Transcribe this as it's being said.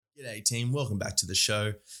G'day team, welcome back to the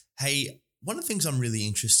show. Hey, one of the things I'm really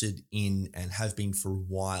interested in and have been for a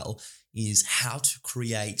while is how to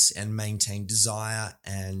create and maintain desire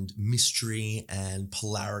and mystery and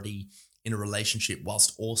polarity in a relationship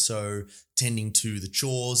whilst also tending to the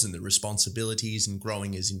chores and the responsibilities and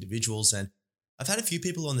growing as individuals. And I've had a few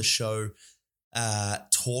people on the show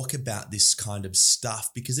talk about this kind of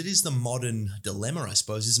stuff because it is the modern dilemma, I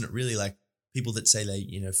suppose, isn't it really? Like people that say they,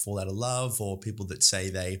 fall out of love, or people that say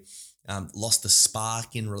they lost the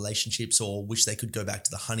spark in relationships or wish they could go back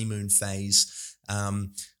to the honeymoon phase. I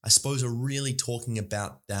suppose are really talking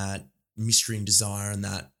about that mystery and desire and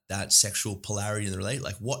that sexual polarity in the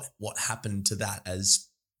relationship. Like what happened to that as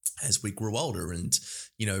we grew older and,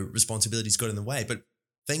 responsibilities got in the way. But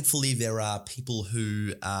thankfully there are people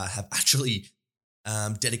who have actually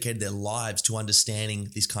dedicated their lives to understanding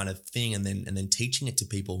this kind of thing and then teaching it to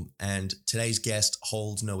people. And today's guest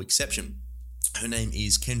holds no exception. Her name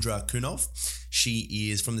is Kendra Cunov.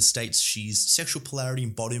 She is from the States. She's sexual polarity,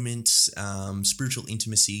 embodiment, spiritual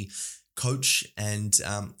intimacy coach. And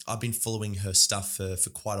I've been following her stuff for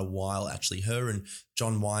quite a while, actually. Her and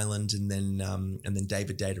John Wineland and then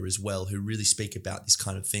David Data as well, who really speak about this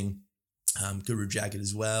kind of thing. Guru Jagged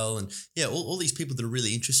as well. And yeah, all these people that are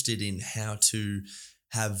really interested in how to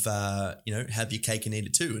have, have your cake and eat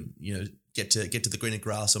it too. And, get to the greener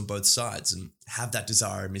grass on both sides and have that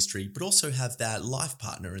desire and mystery, but also have that life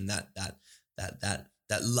partner and that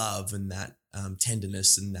love and that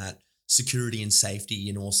tenderness and that security and safety,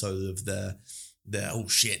 and also of the oh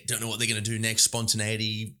shit, don't know what they're going to do next,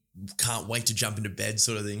 spontaneity, can't wait to jump into bed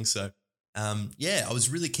sort of thing. So I was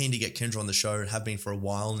really keen to get Kendra on the show, have been for a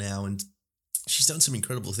while now, and she's done some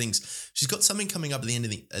incredible things. She's got something coming up at the end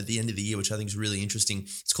of the year, which I think is really interesting.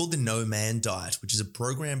 It's called the No Man Diet, which is a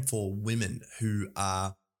program for women who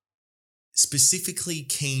are specifically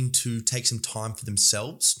keen to take some time for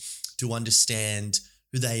themselves to understand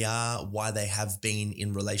who they are, why they have been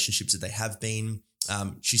in relationships that they have been.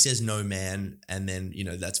 She says no man, and then,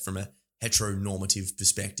 that's from a heteronormative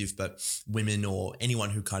perspective, but women or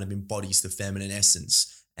anyone who kind of embodies the feminine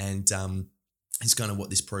essence. And is kind of what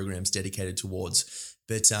this program's dedicated towards.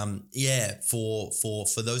 But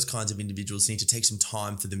for those kinds of individuals, need to take some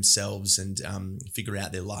time for themselves and figure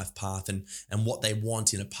out their life path and what they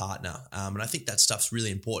want in a partner. And I think that stuff's really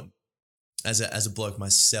important. As a bloke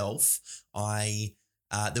myself,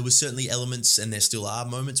 there were certainly elements, and there still are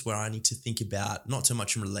moments where I need to think about, not so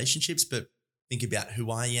much in relationships, but think about who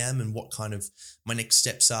I am and what kind of my next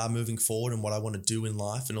steps are moving forward and what I want to do in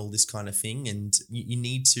life and all this kind of thing. And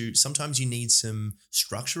sometimes you need some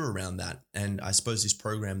structure around that. And I suppose this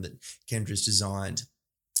program that Kendra's designed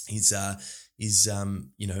is to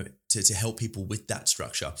help people with that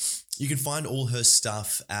structure. You can find all her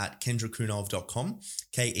stuff at kendracunov.com,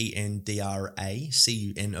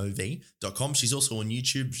 KendraCunov.com. She's also on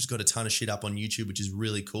YouTube. She's got a ton of shit up on YouTube, which is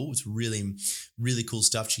really cool. It's really, really cool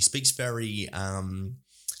stuff. She speaks very, I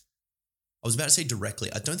was about to say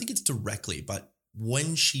directly. I don't think it's directly, but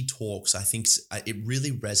when she talks, I think it really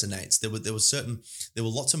resonates. There were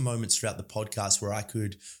lots of moments throughout the podcast where I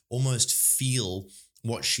could almost feel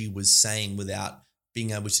what she was saying without being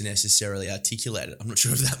able to necessarily articulate it. I'm not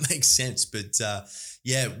sure if that makes sense, but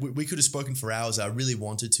we could have spoken for hours. I really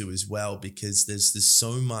wanted to as well, because there's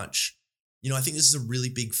so much, I think this is a really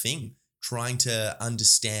big thing, trying to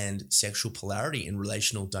understand sexual polarity in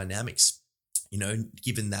relational dynamics,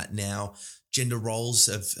 given that now gender roles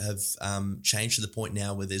have changed to the point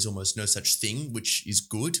now where there's almost no such thing, which is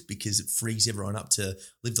good because it frees everyone up to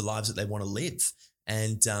live the lives that they want to live.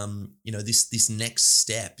 And, this next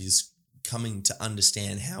step is coming to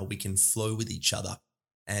understand how we can flow with each other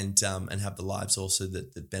and have the lives also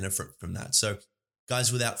that benefit from that. So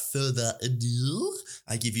guys, without further ado,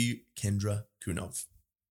 I give you Kendra Cunov.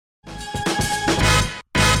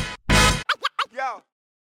 Yo.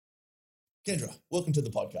 Kendra, welcome to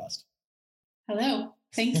the podcast. Hello.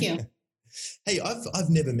 Thank you. Hey,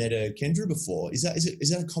 I've never met a Kendra before. Is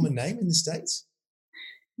that a common name in the States?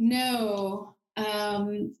 No.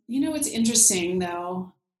 What's interesting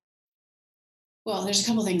though? Well, there's a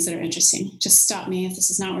couple things that are interesting. Just stop me if this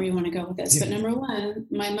is not where you want to go with this. Yeah. But number one,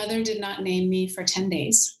 my mother did not name me for 10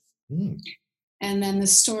 days. Mm. And then the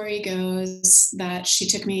story goes that she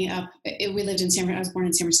took me up. I was born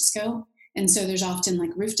in San Francisco. And so there's often like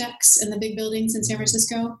roof decks in the big buildings in San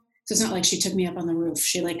Francisco. So it's not like she took me up on the roof.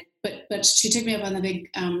 But she took me up on the big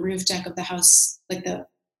roof deck of the house, like the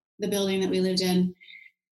building that we lived in.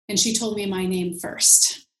 And she told me my name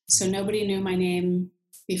first. So nobody knew my name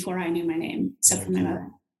before I knew my name, except for my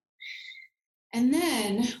mother. And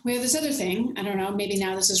then we have this other thing. I don't know, maybe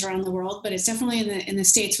now this is around the world, but it's definitely in the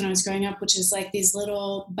States when I was growing up, which is like these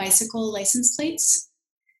little bicycle license plates.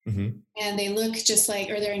 Mm-hmm. And they look just like,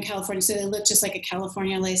 or they're in California, so they look just like a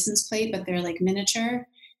California license plate, but they're like miniature.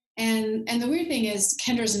 And the weird thing is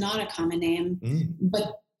Kendra's not a common name,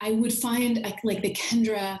 but I would find like the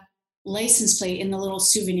Kendra license plate in the little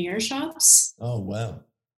souvenir shops. Oh, wow.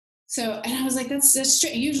 So, and I was like, that's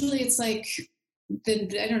strange. Usually it's like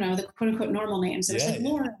I don't know, the quote unquote normal names. There's like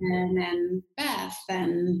Lauren and Beth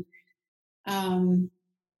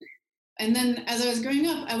and then as I was growing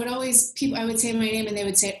up, I would say my name and they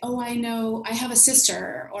would say, oh, I know, I have a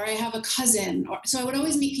sister or I have a cousin. So I would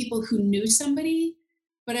always meet people who knew somebody,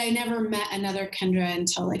 but I never met another Kendra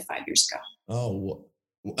until like 5 years ago. Oh,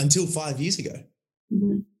 until 5 years ago.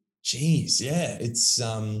 Mm-hmm. Jeez. Yeah. It's,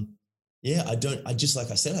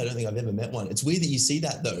 like I said, I don't think I've ever met one. It's weird that you see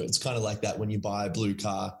that though. It's kind of like that when you buy a blue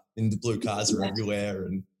car and the blue cars are everywhere.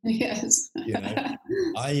 And yes, you know,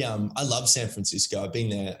 I love San Francisco. I've been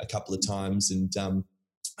there a couple of times and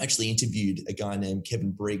I actually interviewed a guy named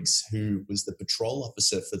Kevin Briggs, who was the patrol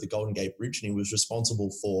officer for the Golden Gate Bridge. And he was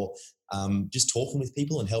responsible for just talking with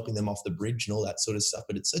people and helping them off the bridge and all that sort of stuff.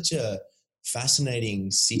 But it's such a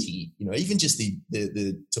fascinating city, you know, even just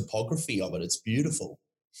the topography of it. It's beautiful.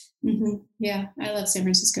 Mm-hmm. Yeah, I love San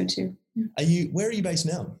Francisco too. Where are you based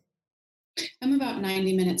now? I'm about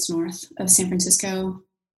 90 minutes north of San Francisco.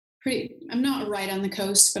 I'm not right on the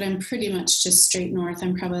coast, but I'm pretty much just straight north.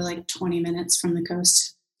 I'm probably like 20 minutes from the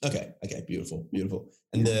coast. Okay. Beautiful.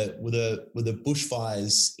 And were the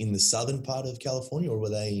bushfires in the southern part of California, or were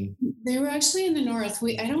they? They were actually in the north.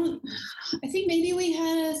 I think maybe we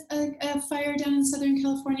had a fire down in Southern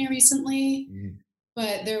California recently,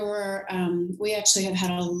 but there were. We actually have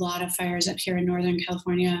had a lot of fires up here in Northern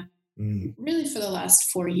California, really for the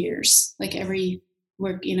last 4 years. Like every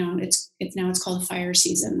work, you know, it's called fire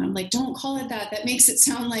season. I'm like, don't call it that. That makes it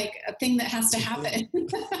sound like a thing that has to happen.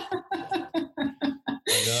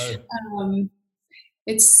 I know.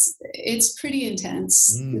 It's pretty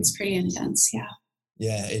intense. It's pretty intense. Yeah.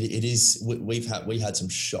 Yeah, it is. We had some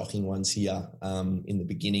shocking ones here in the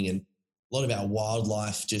beginning, and a lot of our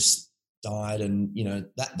wildlife just died, and you know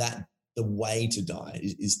that the way to die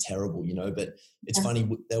is terrible, you know. But it's funny,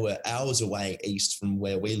 they were hours away east from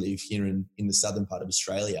where we live here in the southern part of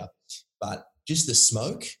Australia, but just the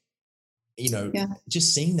smoke, you know,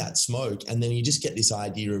 just seeing that smoke, and then you just get this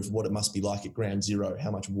idea of what it must be like at ground zero, how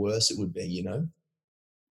much worse it would be, you know.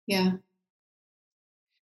 Yeah.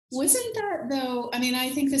 Wasn't that though? I mean, I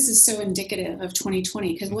think this is so indicative of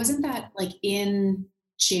 2020 because wasn't that like in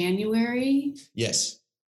January? Yes.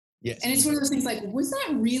 And it's one of those things like, was that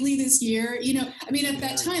really this year? You know, I mean, at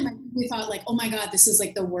that time, we thought like, oh my God, this is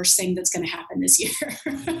like the worst thing that's going to happen this year.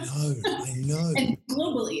 I know. And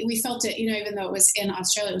globally, we felt it, you know, even though it was in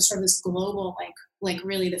Australia, it was sort of this global, like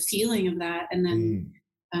really the feeling of that. And then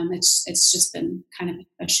it's just been kind of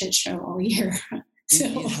a shit show all year. So.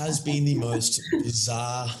 It has been the most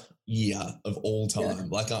bizarre year of all time. Yeah.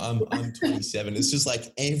 Like I'm 27. It's just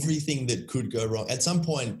like everything that could go wrong. At some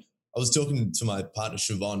point, I was talking to my partner,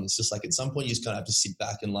 Siobhan. It's just like at some point you just kind of have to sit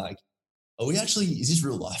back and like, is this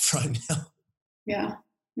real life right now? Yeah.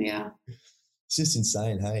 Yeah. It's just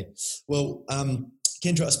insane. Hey, well,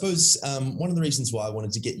 Kendra, I suppose one of the reasons why I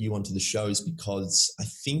wanted to get you onto the show is because I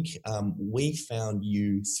think we found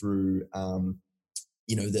you through,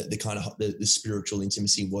 you know, the kind of the spiritual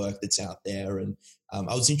intimacy work that's out there. And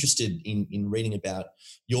I was interested in reading about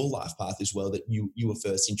your life path as well, that you were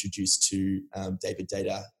first introduced to David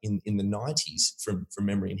Deida in the 90s from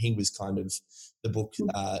memory. And he was kind of the book,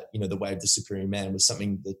 you know, The Way of the Superior Man was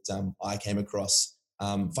something that I came across,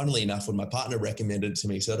 funnily enough, when my partner recommended it to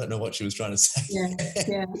me. So I don't know what she was trying to say.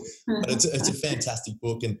 Yeah. But it's a fantastic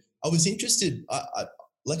book. And I was interested, I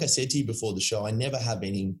like I said to you before the show, I never have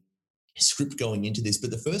any script going into this,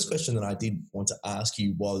 but the first question that I did want to ask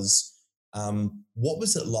you was, what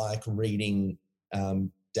was it like reading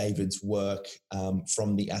David's work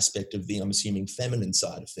from the aspect of the, I'm assuming, feminine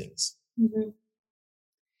side of things? Mm-hmm.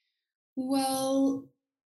 Well,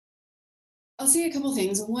 I'll say a couple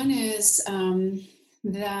things. One is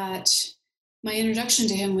that my introduction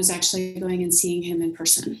to him was actually going and seeing him in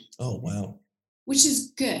person. Oh, wow. Which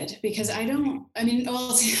is good because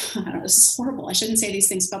this is horrible. I shouldn't say these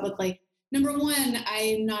things publicly. Number one,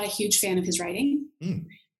 I'm not a huge fan of his writing.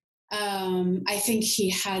 I think he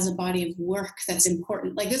has a body of work that's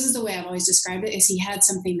important. Like, this is the way I've always described it, is he had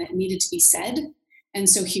something that needed to be said. And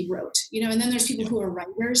so he wrote, you know, and then there's people who are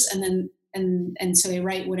writers and so they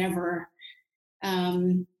write whatever.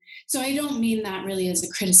 So I don't mean that really as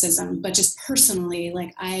a criticism, but just personally,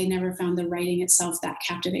 like I never found the writing itself that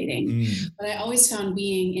captivating. But I always found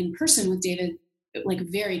being in person with David like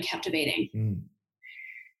very captivating.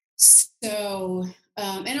 So,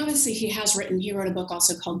 and obviously he wrote a book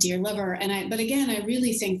also called Dear Lover. But again, I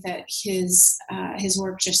really think that his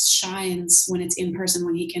work just shines when it's in person,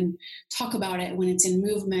 when he can talk about it, when it's in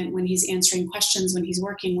movement, when he's answering questions, when he's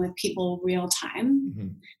working with people real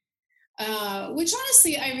time. Which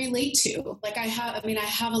honestly I relate to. Like I have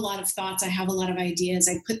a lot of thoughts. I have a lot of ideas.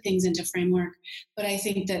 I put things into framework, but I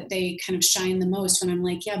think that they kind of shine the most when I'm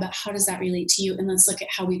like, yeah, but how does that relate to you? And let's look at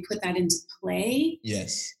how we put that into play.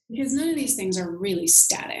 Yes. Because none of these things are really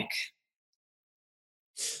static.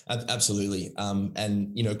 Absolutely.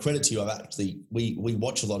 And, credit to you. We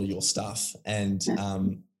watch a lot of your stuff, and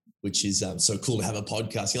which is so cool to have a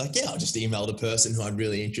podcast. You're like, yeah, I'll just email the person who I'm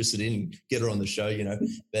really interested in and get her on the show,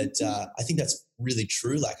 But I think that's really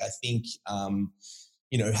true. Like, I think,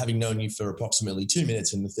 having known you for approximately 2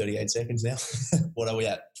 minutes and 38 seconds now, what are we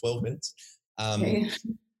at? 12 minutes.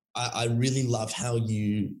 I really love how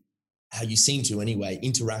you seem to anyway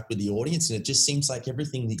interact with the audience, and it just seems like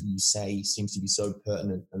everything that you say seems to be so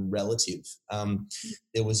pertinent and relative.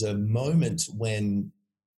 There was a moment when,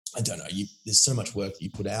 I don't know, there's so much work that you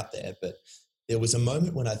put out there, but there was a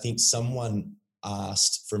moment when I think someone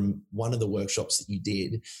asked from one of the workshops that you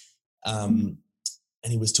did, and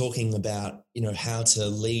he was talking about, how to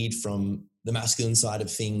lead from the masculine side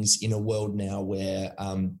of things in a world now where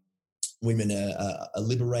women are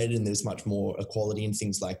liberated and there's much more equality and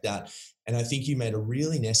things like that. And I think you made a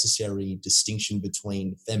really necessary distinction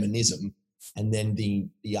between feminism and then the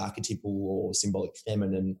archetypal or symbolic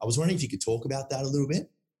feminine. I was wondering if you could talk about that a little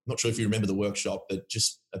bit. I'm not sure if you remember the workshop, but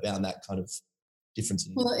just about that kind of difference.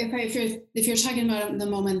 Well, if you're talking about the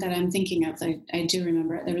moment that I'm thinking of, I do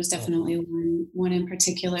remember it. There was definitely one in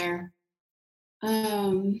particular.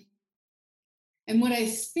 And what I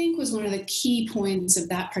think was one of the key points of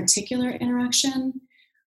that particular interaction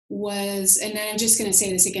was, and I'm just going to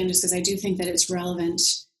say this again, just because I do think that it's relevant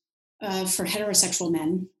for heterosexual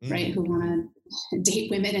men, right, who want to date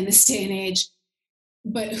women in this day and age,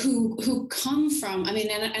 but who come from,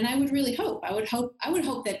 and I would really hope, I would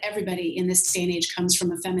hope that everybody in this day and age comes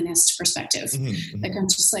from a feminist perspective. Like, I'm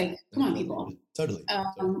just like, come on, people. Totally.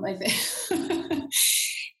 Like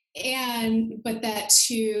that.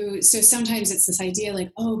 So sometimes it's this idea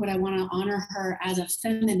like, oh, but I want to honor her as a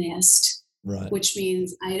feminist, right? Which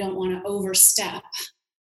means I don't want to overstep.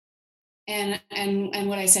 And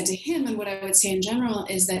what I said to him, and what I would say in general,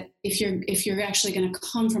 is that if you're actually going to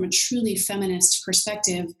come from a truly feminist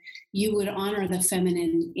perspective, you would honor the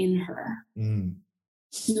feminine in her. You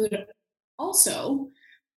would also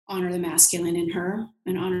honor the masculine in her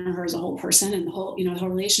and honor her as a whole person and the whole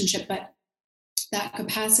relationship. But that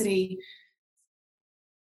capacity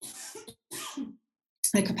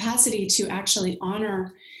to actually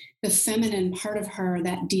honor the feminine part of her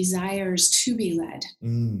that desires to be led,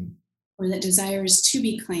 or that desires to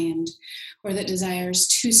be claimed, or that desires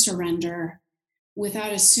to surrender,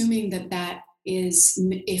 without assuming that is,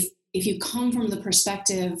 if you come from the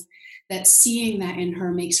perspective that seeing that in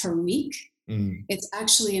her makes her weak, it's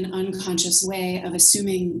actually an unconscious way of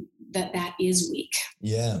assuming that is weak.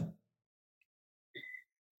 Yeah.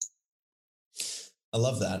 I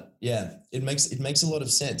love that. Yeah, it makes a lot of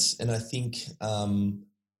sense. And I think,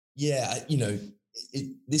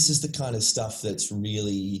 this is the kind of stuff that's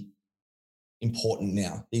really important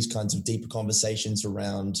now, these kinds of deeper conversations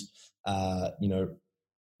around,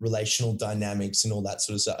 relational dynamics and all that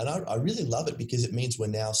sort of stuff. And I really love it because it means we're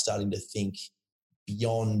now starting to think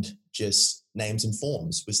beyond just names and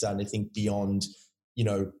forms. We're starting to think beyond,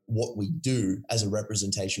 what we do as a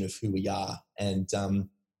representation of who we are. And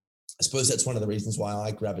I suppose that's one of the reasons why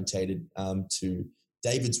I gravitated to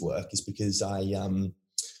David's work, is because I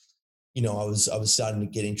was starting to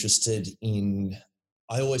get interested in,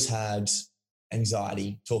 I always had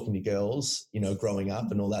anxiety talking to girls, growing up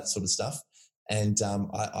and all that sort of stuff. And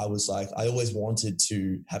I was like, I always wanted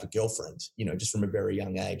to have a girlfriend, just from a very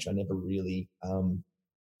young age. I never really,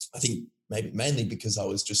 I think maybe mainly because I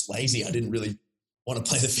was just lazy. I didn't really want to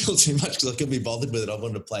play the field too much because I couldn't be bothered with it. I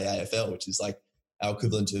wanted to play AFL, which is like our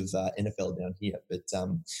equivalent of NFL down here. But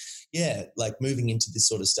like moving into this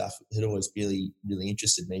sort of stuff had always really, really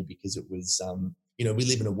interested me, because it was, we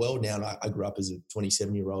live in a world now, and I grew up as a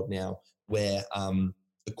 27-year-old now, where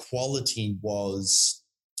equality was,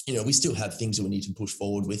 we still have things that we need to push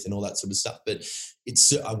forward with and all that sort of stuff. But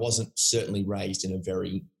I wasn't certainly raised in a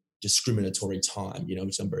very discriminatory time,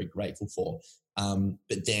 which I'm very grateful for.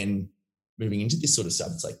 But then moving into this sort of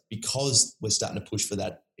stuff, it's like, because we're starting to push for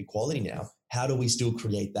that equality now, how do we still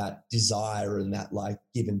create that desire and that like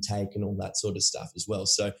give and take and all that sort of stuff as well?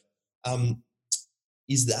 So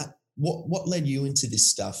is that what led you into this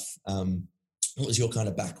stuff? What was your kind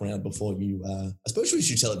of background before you, I suppose we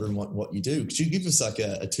should tell everyone what you do. Could you give us like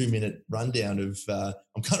a 2-minute rundown of,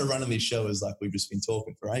 I'm kind of running this show as like we've just been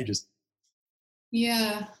talking for ages.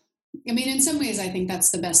 Yeah. I mean, in some ways, I think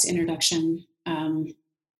that's the best introduction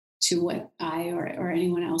to what I or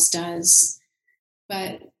anyone else does.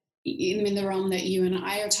 But in the realm that you and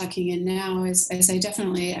I are talking in now is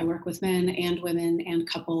I work with men and women and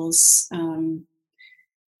couples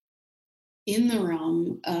in the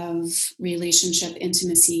realm of relationship,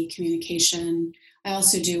 intimacy, communication. I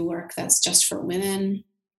also do work that's just for women.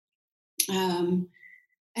 And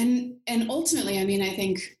ultimately, I mean, I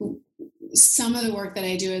think some of the work that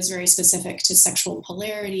I do is very specific to sexual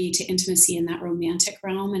polarity, to intimacy in that romantic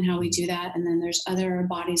realm and how we do that. And then there's other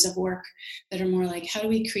bodies of work that are more like, how do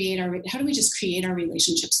we just create our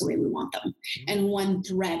relationships the way we want them? And one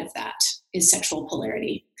thread of that is sexual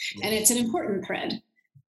polarity. And it's an important thread.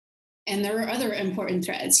 And there are other important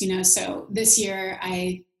threads, so this year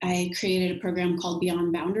I created a program called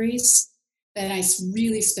Beyond Boundaries that I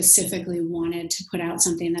really specifically wanted to put out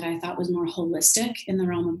something that I thought was more holistic in the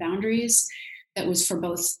realm of boundaries, that was for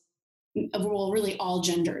both, well, really all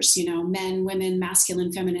genders, men, women,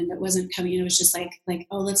 masculine, feminine, that wasn't coming, it was just like,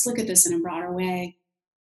 oh, let's look at this in a broader way.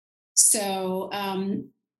 So,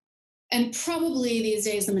 and probably these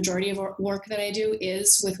days, the majority of work that I do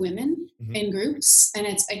is with women in groups. And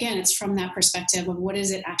it's from that perspective of what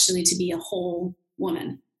is it actually to be a whole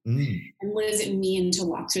woman? And what does it mean to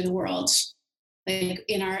walk through the world like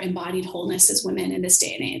in our embodied wholeness as women in this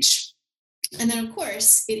day and age? And then, of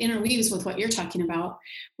course, it interweaves with what you're talking about,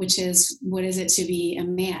 which is what is it to be a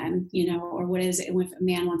man, or what is it if a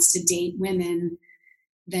man wants to date women?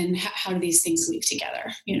 Then how do these things weave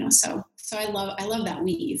together? So I love that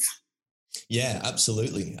weave. Yeah,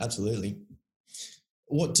 absolutely.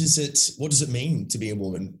 What does it mean to be a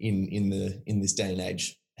woman in this day and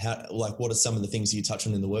age? What are some of the things you touch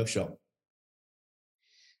on in the workshop?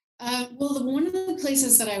 Well, one of the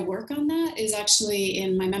places that I work on that is actually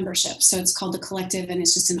in my membership. So it's called The Collective, and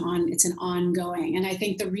it's just it's an ongoing. And I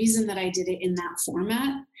think the reason that I did it in that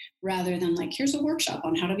format, rather than like, here's a workshop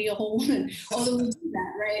on how to be a whole woman, although we do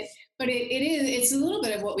that, right? But it's a little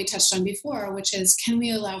bit of what we touched on before, which is, can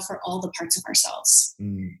we allow for all the parts of ourselves?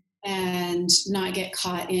 And not get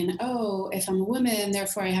caught in, oh, if I'm a woman,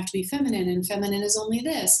 therefore I have to be feminine, and feminine is only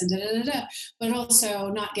this, and da-da-da-da. But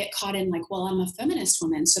also not get caught in like, well, I'm a feminist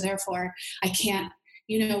woman, so therefore I can't,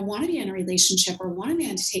 want to be in a relationship or want a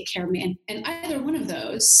man to take care of me. And either one of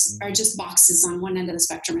those are just boxes on one end of the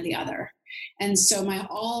spectrum or the other. And so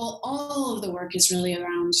all of the work is really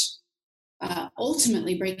around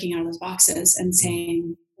ultimately breaking out of those boxes and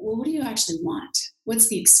saying, well, what do you actually want? What's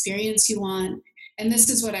the experience you want? And this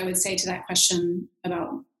is what I would say to that question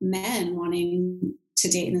about men wanting to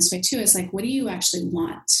date in this way too, is like, what do you actually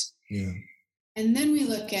want? Yeah. And then we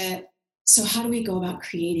look at, so how do we go about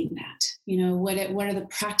creating that? What are the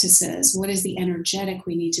practices? What is the energetic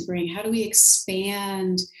we need to bring? How do we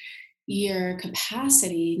expand your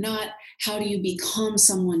capacity? Not how do you become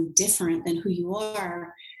someone different than who you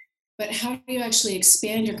are, but how do you actually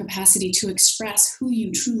expand your capacity to express who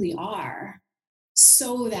you truly are,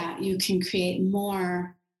 so that you can create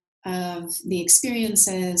more of the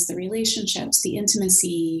experiences, the relationships, the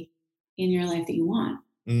intimacy in your life that you want,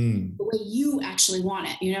 the way you actually want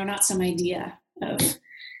it, not some idea of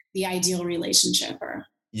the ideal relationship or.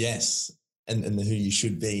 Yes. And who you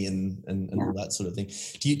should be and all that sort of thing.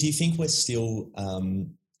 Do you think we're still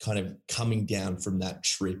kind of coming down from that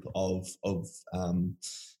trip of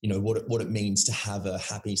what it means to have a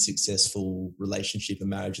happy, successful relationship and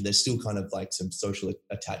marriage? There's still kind of like some social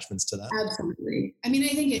attachments to that. Absolutely. I mean, I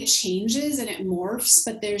think it changes and it morphs,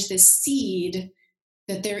 but there's this seed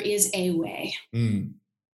that there is a way.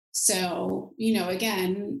 So,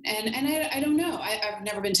 again, and I don't know. I've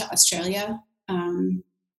never been to Australia,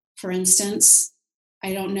 for instance.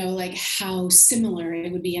 I don't know like how similar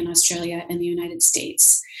it would be in Australia and the United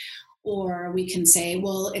States. Or we can say,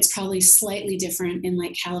 well, it's probably slightly different in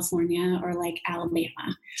like California or like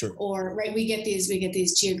Alabama. Sure. Or right, we get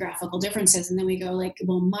these geographical differences, and then we go like,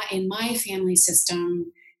 well, in my family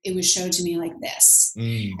system, it was showed to me like this.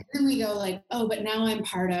 And then we go like, oh, but now I'm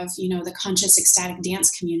part of, the conscious ecstatic dance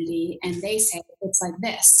community, and they say it's like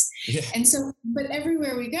this. Yeah. And so, but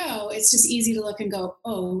everywhere we go, it's just easy to look and go,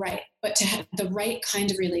 oh, right. But to have the right kind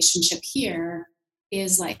of relationship here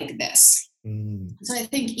is like this. So I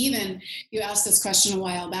think even you asked this question a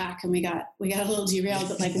while back, and we got a little derailed,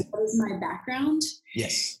 but like, what is my background?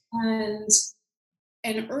 Yes. And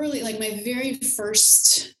and early, like my very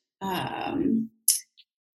first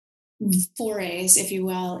forays, if you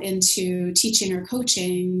will, into teaching or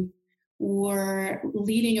coaching were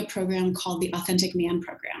leading a program called the Authentic Man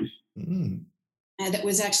Program. Mm. That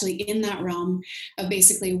was actually in that realm of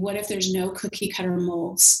basically what if there's no cookie cutter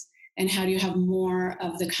molds, and how do you have more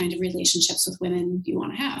of the kind of relationships with women you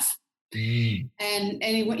want to have. Mm. And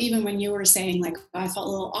even when you were saying like, oh, I felt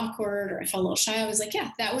a little awkward or I felt a little shy, I was like,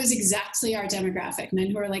 yeah, that was exactly our demographic.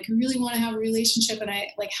 Men who are like, really want to have a relationship, and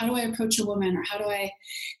I like, how do I approach a woman, or how do I,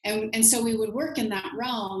 and so we would work in that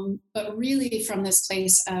realm, but really from this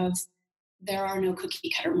place of, there are no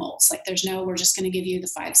cookie cutter molds. Like there's no, we're just going to give you the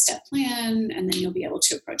 5-step plan and then you'll be able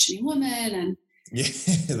to approach any woman. And yeah,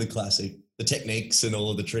 the classic, the techniques and all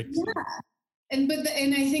of the tricks. Yeah. And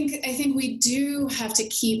I think we do have to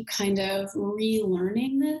keep kind of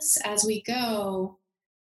relearning this as we go,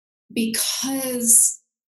 because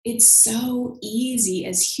it's so easy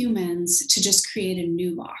as humans to just create a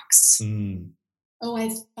new box. Mm. Oh, I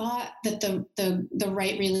thought that the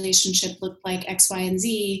right relationship looked like X, Y, and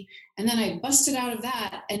Z, and then I busted out of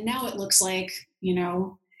that, and now it looks like,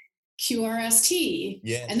 QRST.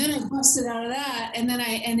 Yeah. And then I busted out of that, and then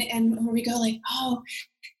and we go like, oh,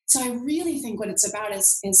 so I really think what it's about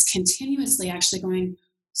is continuously actually going,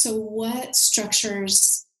 so what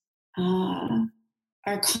structures are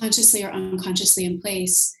consciously or unconsciously in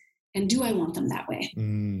place, and do I want them that way?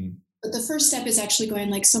 Mm. But the first step is actually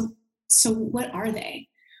going like, so what are they?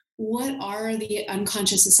 What are the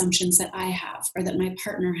unconscious assumptions that I have or that my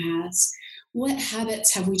partner has? What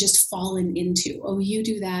habits have we just fallen into? Oh, you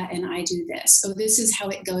do that and I do this. Oh, this is how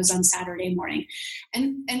it goes on Saturday morning.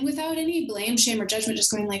 And without any blame, shame, or judgment,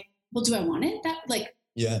 just going like, well, do I want it that like,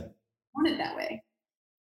 yeah, want it that way?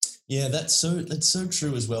 Yeah, that's so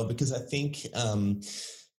true as well, because I think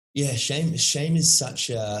shame is such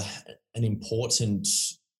an important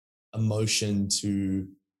emotion to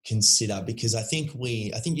consider, because I think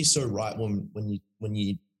you're so right when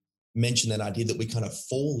you mention that idea that we kind of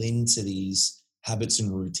fall into these habits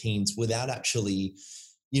and routines without actually,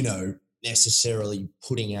 necessarily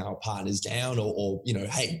putting our partners down or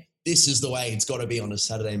hey, this is the way it's got to be on a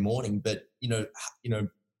Saturday morning. But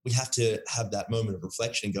we have to have that moment of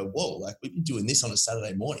reflection and go, whoa, like we've been doing this on a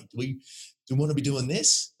Saturday morning. Do we want to be doing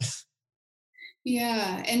this?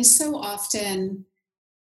 Yeah. And so often,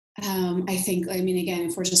 I think, again,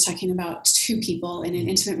 if we're just talking about two people in an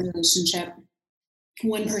intimate relationship,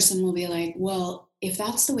 one person will be like, well, if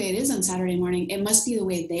that's the way it is on Saturday morning, it must be the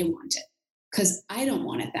way they want it, because I don't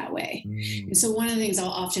want it that way. And so one of the things I'll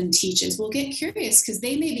often teach is, well, get curious, because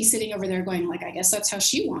they may be sitting over there going like, I guess that's how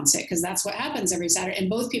she wants it, because that's what happens every Saturday. And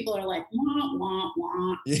both people are like, wah, wah,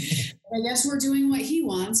 wah. Yeah. I guess we're doing what he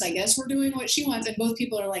wants. I guess we're doing what she wants. And both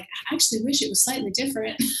people are like, I actually wish it was slightly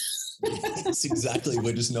different. Yes, exactly.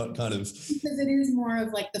 We're just not kind of... Because it is more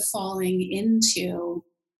of like the falling into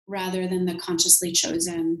rather than the consciously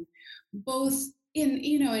chosen, both in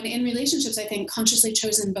relationships, I think consciously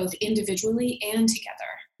chosen both individually and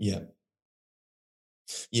together.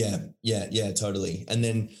 Yeah, totally. And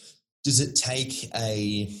then does it take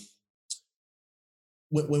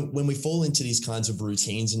when we fall into these kinds of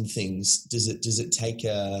routines and things, does it take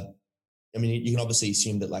you can obviously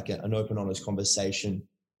assume that like an open, honest conversation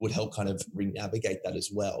would help kind of navigate that as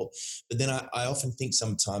well. But then I often think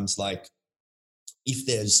sometimes, like, if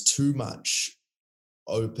there's too much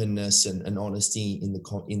openness and honesty in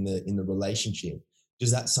the relationship,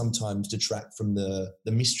 does that sometimes detract from the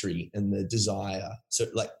mystery and the desire? So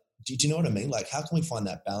like, do you know what I mean? Like, how can we find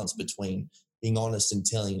that balance between being honest and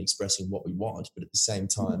telling and expressing what we want, but at the same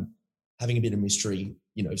time having a bit of mystery,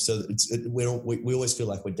 so we always feel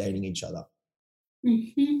like we're dating each other?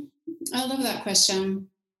 Mm-hmm. I love that question.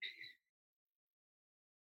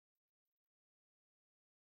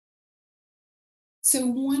 So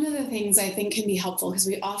one of the things I think can be helpful, because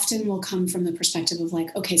we often will come from the perspective of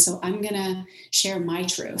like, okay, so I'm going to share my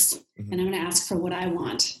truth and I'm going to ask for what I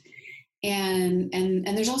want. And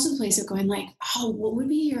there's also the place of going like, oh, what would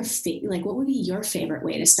be your favorite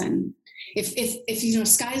way to spend, if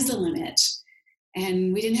sky's the limit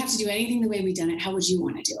and we didn't have to do anything the way we've done it, how would you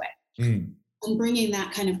want to do it? And bringing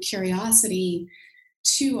that kind of curiosity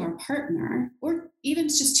to our partner, or even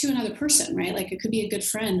just to another person, right? Like it could be a good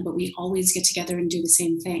friend, but we always get together and do the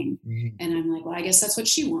same thing. And I'm like, well, I guess that's what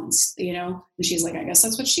she wants, and she's like, I guess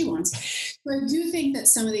that's what she wants. So I do think that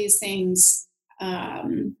some of these things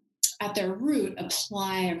at their root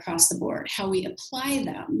apply across the board. How we apply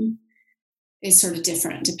them is sort of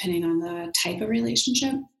different depending on the type of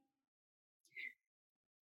relationship.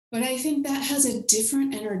 But I think that has a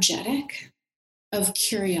different energetic of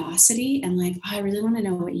curiosity and like, oh, I really want to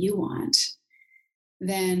know what you want.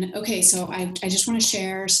 then, okay, so I just want to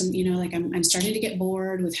share some, like I'm starting to get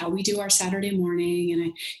bored with how we do our Saturday morning.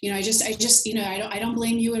 And I don't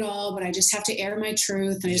blame you at all, but I just have to air my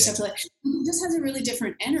truth. And I just have to it just has a really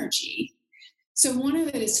different energy. So one of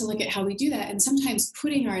it is to look at how we do that. And sometimes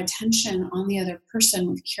putting our attention on the other person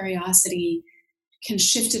with curiosity can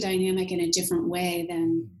shift a dynamic in a different way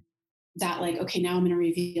than that, like, okay, now I'm going to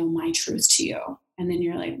reveal my truth to you. And then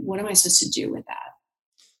you're like, what am I supposed to do with that?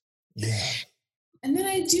 Yeah. And then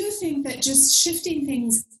I do think that just shifting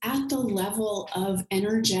things at the level of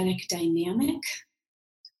energetic dynamic,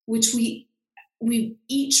 which we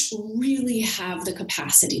each really have the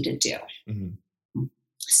capacity to do. Mm-hmm.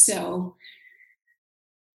 So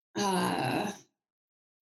I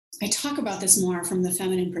talk about this more from the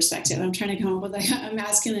feminine perspective. I'm trying to come up with like a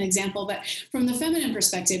masculine example, but from the feminine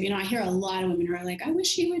perspective, I hear a lot of women who are like, I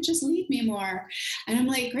wish he would just lead me more. And I'm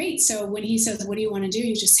like, great. So when he says, what do you want to do?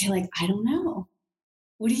 You just say like, I don't know.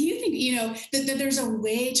 What do you think? That there's a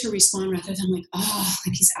way to respond rather than like, oh,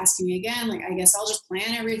 like he's asking me again. Like, I guess I'll just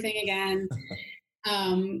plan everything again.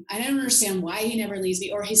 I don't understand why he never leaves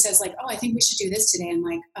me. Or he says like, oh, I think we should do this today. I'm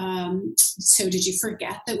like, so did you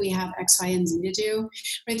forget that we have X, Y, and Z to do?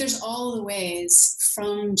 Right? There's all the ways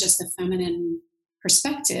from just the feminine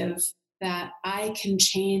perspective that I can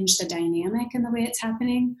change the dynamic in the way it's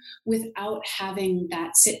happening without having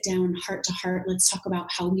that sit down heart to heart. Let's talk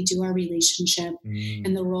about how we do our relationship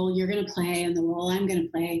and the role you're going to play and the role I'm going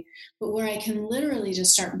to play. But where I can literally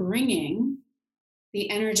just start bringing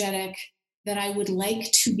the energetic that I would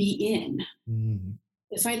like to be in.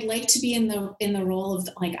 If I'd like to be in the role of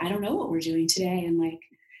like, I don't know what we're doing today, and like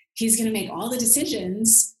he's going to make all the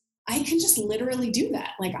decisions, I can just literally do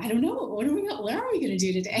that. Like, I don't know, what are we going to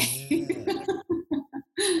do today? Yeah.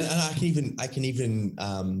 And I can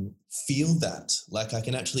even feel that. Like I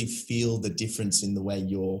can actually feel the difference in the way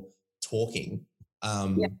you're talking.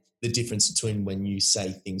 The difference between when you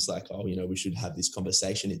say things like, oh, we should have this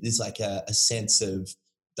conversation. There's like a sense of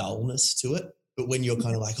dullness to it. But when you're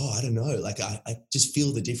kind of like, oh, I don't know, like I just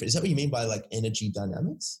feel the difference. Is that what you mean by like energy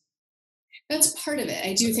dynamics? That's part of it.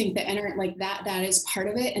 I do think that like that is part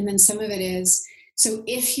of it. And then some of it is, so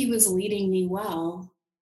if he was leading me well,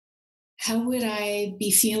 how would I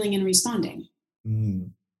be feeling and responding?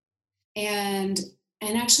 And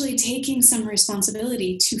actually taking some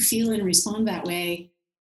responsibility to feel and respond that way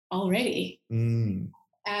already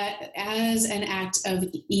as an act of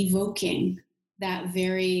evoking that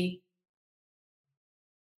very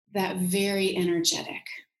energetic.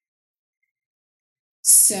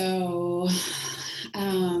 So,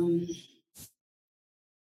 and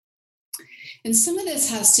some of this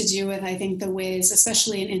has to do with, I think, the ways,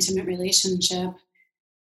 especially in intimate relationship,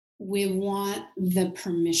 we want the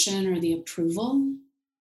permission or the approval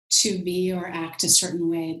to be or act a certain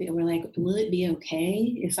way. We're like, will it be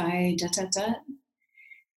okay if I ...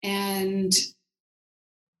 And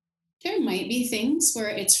there might be things where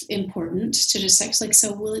it's important to just like,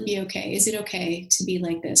 so will it be okay? Is it okay to be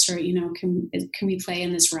like this? Or, can we play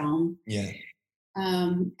in this realm? Yeah.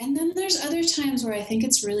 And then there's other times where I think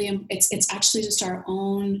it's really, it's actually just our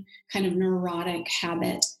own kind of neurotic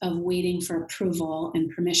habit of waiting for approval and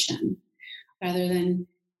permission rather than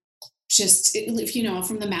just, if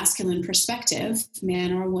from the masculine perspective,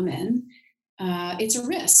 man or woman, it's a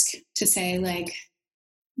risk to say like,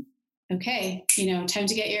 okay, time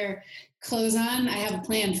to get your clothes on. I have a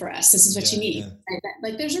plan for us. This is what you need. Yeah.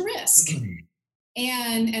 Like there's a risk.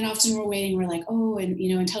 And often we're waiting, we're like, oh, and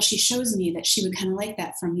until she shows me that she would kind of like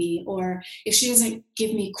that from me. Or if she doesn't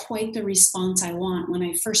give me quite the response I want when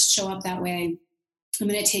I first show up that way, I'm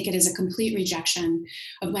going to take it as a complete rejection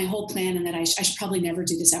of my whole plan and that I should probably never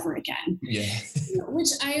do this ever again. Yeah. Which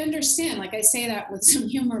I understand. Like I say that with some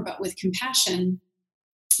humor, but with compassion.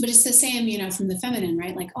 But it's the same, from the feminine,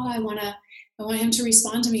 right? Like, oh, I want him to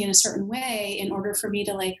respond to me in a certain way in order for me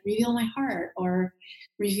to like reveal my heart or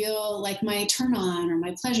reveal like my turn on or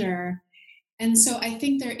my pleasure. And so I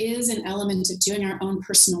think there is an element of doing our own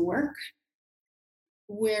personal work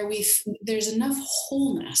where there's enough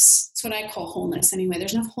wholeness. That's what I call wholeness anyway.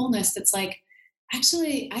 There's enough wholeness that's like,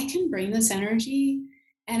 actually, I can bring this energy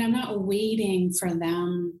and I'm not waiting for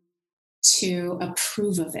them to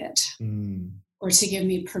approve of it or to give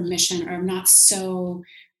me permission, or I'm not so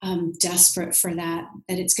desperate for that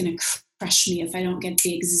it's going to crush me if I don't get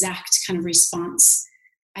the exact kind of response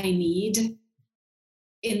I need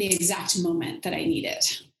in the exact moment that I need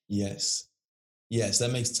it. Yes, that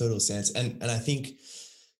makes total sense. And I think,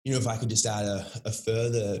 if I could just add a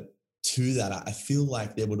further to that, I feel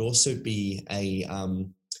like there would also be a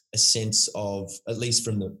sense of, at least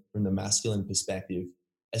from the masculine perspective,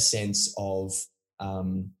 a sense of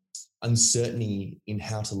uncertainty in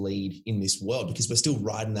how to lead in this world, because we're still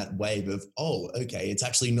riding that wave of, oh, okay, it's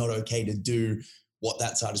actually not okay to do what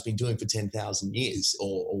that side has been doing for 10,000 years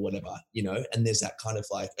or whatever, and there's that kind of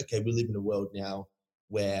like, okay, we live in a world now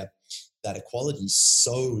where that equality is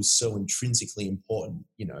so intrinsically important,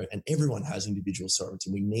 and everyone has individual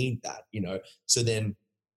sovereignty. We need that, so then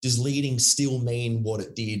does leading still mean what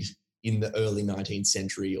it did in the early 19th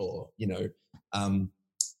century or,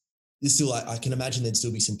 there's still, I can imagine there'd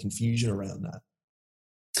still be some confusion around that.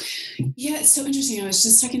 Yeah, it's so interesting. I was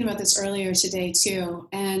just talking about this earlier today too.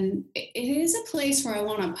 And it is a place where I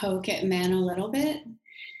want to poke at men a little bit,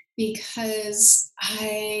 because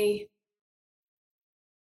I'm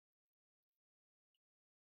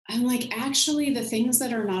like, actually, the things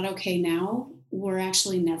that are not okay now were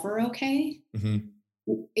actually never okay. Mm-hmm.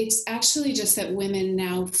 It's actually just that women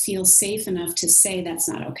now feel safe enough to say that's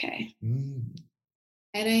not okay. Mm.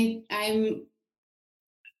 And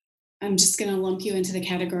I'm just going to lump you into the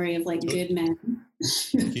category of like good men.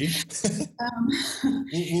 Thank you.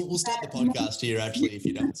 We'll start the podcast here, actually, if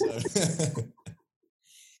you don't. So.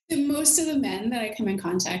 Most of the men that I come in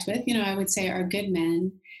contact with, I would say are good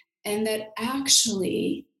men, and that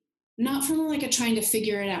actually, not from like a trying to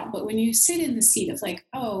figure it out, but when you sit in the seat of like,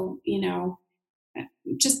 oh,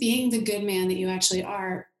 just being the good man that you actually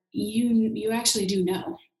are, you actually do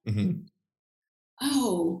know. Mm-hmm.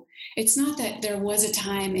 Oh, it's not that there was a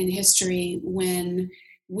time in history when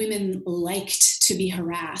women liked to be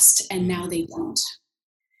harassed and now they don't.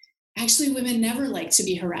 Actually, women never like to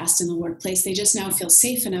be harassed in the workplace. They just now feel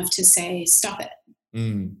safe enough to say, stop it.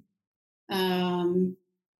 Mm. And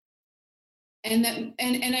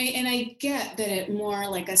I get that at more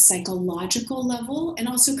like a psychological level and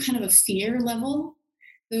also kind of a fear level,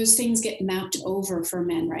 those things get mapped over for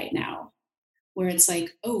men right now, where it's like,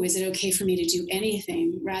 oh, is it okay for me to do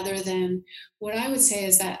anything? Rather than what I would say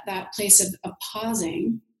is that place of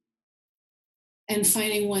pausing and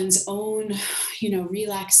finding one's own,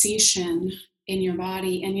 relaxation in your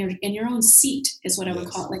body and in your own seat is what I would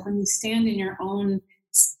call it. Like when you stand in your own,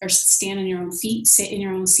 or stand on your own feet, sit in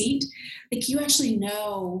your own seat, like you actually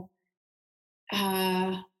know,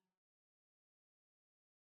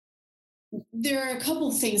 there are a couple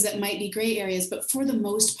of things that might be gray areas, but for the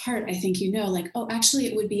most part, I think, like, oh, actually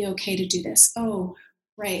it would be okay to do this. Oh,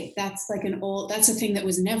 right. That's like that's a thing that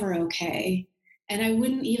was never okay. And I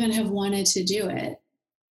wouldn't even have wanted to do it.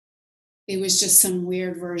 It was just some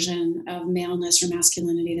weird version of maleness or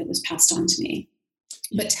masculinity that was passed on to me.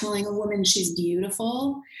 But telling a woman she's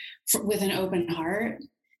beautiful with an open heart,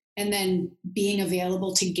 and then being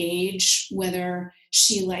available to gauge whether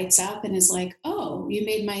she lights up and is like, oh, you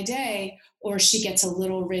made my day, or she gets a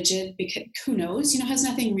little rigid because who knows, has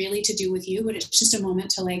nothing really to do with you, but it's just a moment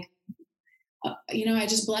to like, I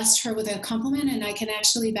just blessed her with a compliment and I can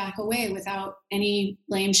actually back away without any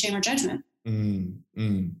blame, shame, or judgment.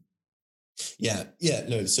 Yeah.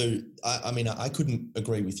 No. So I couldn't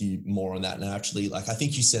agree with you more on that. And actually, like, I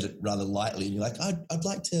think you said it rather lightly. And you're like, I'd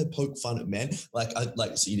like to poke fun at men. So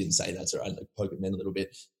you didn't say that, so I'd like poke at men a little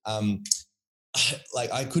bit.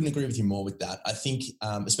 Like, I couldn't agree with you more with that. I think,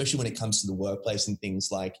 especially when it comes to the workplace and things,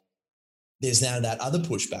 like, there's now that other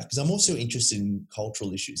pushback, because I'm also interested in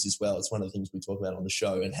cultural issues as well. It's one of the things we talk about on the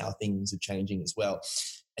show and how things are changing as well.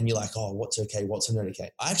 And you're like, oh, what's okay? What's not okay?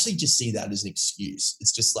 I actually just see that as an excuse.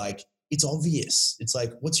 It's just like, it's obvious. It's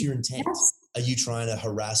like, what's your intent? Yes. Are you trying to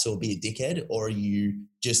harass or be a dickhead? Or are you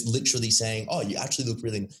just literally saying, oh, you actually look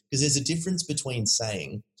really, because there's a difference between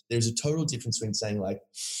saying, there's a total difference between saying like,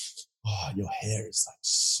 oh, your hair is like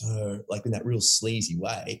so, like in that real sleazy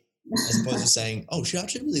way, as opposed to saying, oh, she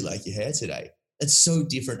actually really like your hair today. It's so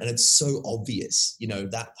different and it's so obvious,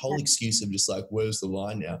 that whole excuse of just like, where's the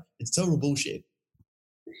line now? It's total bullshit.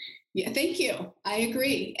 Yeah, thank you. I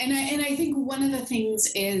agree. And I think one of the things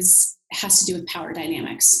has to do with power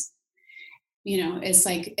dynamics. It's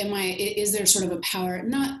like, is there sort of a power,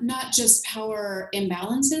 not just power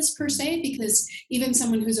imbalances per se, because even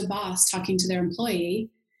someone who's a boss talking to their employee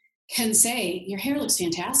can say, your hair looks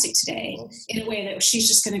fantastic today, in a way that she's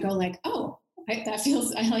just going to go like, oh,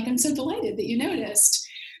 I'm so delighted that you noticed.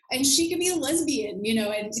 And she could be a lesbian, and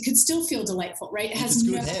it could still feel delightful, right? It's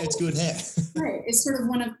good hair. Right. It's sort of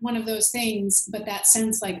one of those things, but that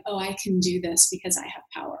sense like, oh, I can do this because I have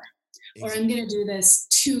power. Exactly. Or I'm going to do this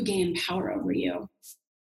to gain power over you.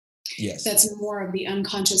 Yes. That's more of the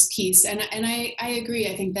unconscious piece. And I agree.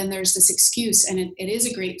 I think then there's this excuse, and it is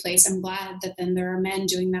a great place. I'm glad that then there are men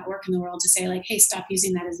doing that work in the world to say like, hey, stop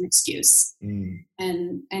using that as an excuse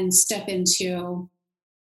and step into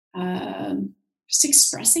just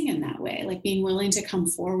expressing in that way, like being willing to come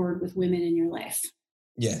forward with women in your life.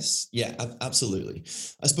 Yes. Yeah, absolutely.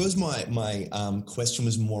 I suppose my question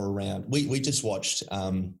was more around, we just watched,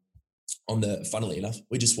 funnily enough,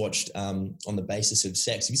 we just watched On the Basis of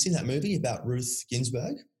Sex. Have you seen that movie about Ruth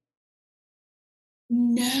Ginsburg?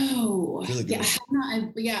 No. Really Yeah, I good. have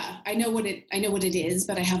not. I know what it is,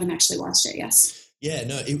 but I haven't actually watched it. Yes. Yeah,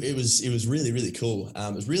 no, it was really, really cool.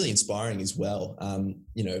 It was really inspiring as well.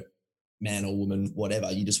 Man or woman,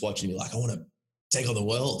 whatever, you just watch and you're like, I want to take on the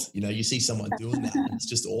world. You see someone doing that and it's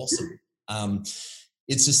just awesome. Um,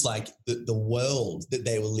 it's just like the world that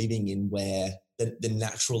they were living in, where the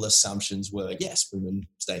natural assumptions were, yes, women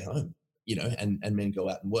stay home, and men go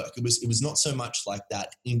out and work. It was not so much like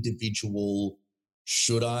that individual,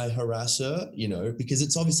 should I harass her, because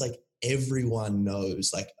it's obvious, like, everyone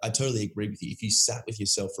knows, like, I totally agree with you. If you sat with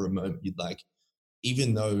yourself for a moment, you'd like,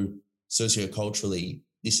 even though socioculturally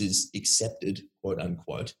this is accepted, quote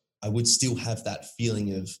unquote, I would still have that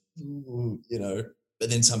feeling of, but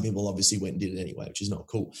then some people obviously went and did it anyway, which is not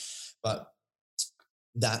cool. But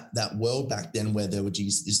that world back then, where there were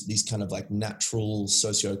these kind of like natural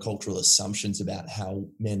sociocultural assumptions about how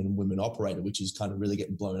men and women operated, which is kind of really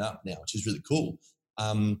getting blown up now, which is really cool.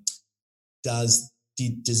 Does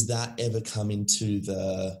that ever come into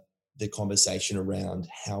the conversation around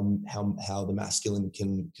how the masculine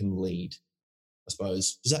can lead? I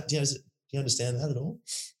suppose. Do you understand that at all?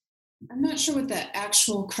 I'm not sure what the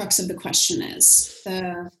actual crux of the question is.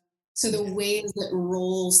 The ways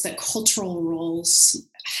that cultural roles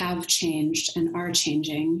have changed and are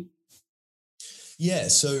changing. Yeah.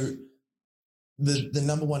 So the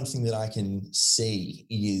number one thing that I can see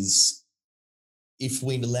is, if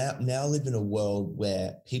we now live in a world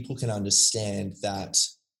where people can understand that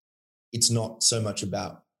it's not so much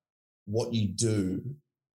about what you do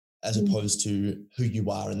as opposed to who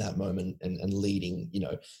you are in that moment and leading,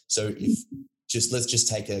 So let's just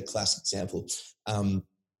take a classic example.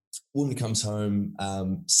 Woman comes home,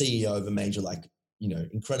 CEO of a major, like,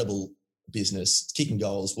 incredible business, kicking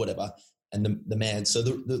goals, whatever. And the man, so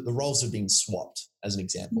the roles have been swapped, as an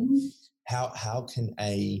example. Mm-hmm. How can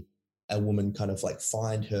a woman kind of like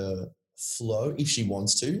find her flow if she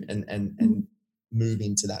wants to, and move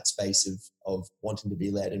into that space of wanting to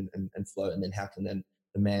be led and flow, and then how can then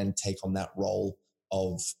the man take on that role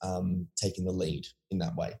of taking the lead in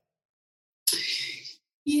that way?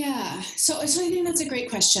 Yeah. So I think that's a great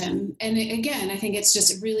question. And again, I think it's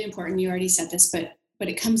just really important. You already said this, but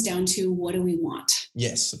it comes down to, what do we want?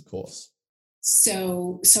 Yes, of course.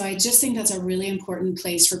 So I just think that's a really important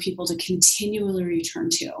place for people to continually return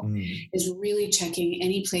to, is really checking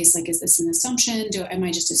any place, like, is this an assumption? Am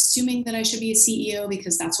I just assuming that I should be a CEO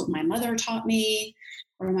because that's what my mother taught me?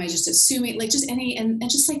 Or am I just assuming, like, just any, and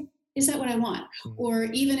just like, is that what I want? Or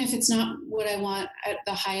even if it's not what I want at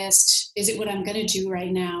the highest, is it what I'm going to do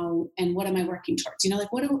right now? And what am I working towards? Like,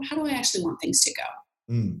 how do I actually want things to go?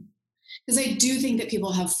 Because I do think that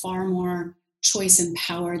people have far more choice and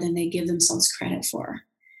power than they give themselves credit for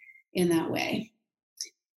in that way.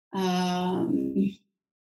 And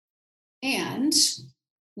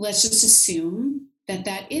let's just assume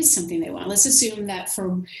that is something they want. Let's assume that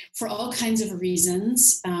for all kinds of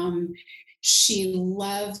reasons, she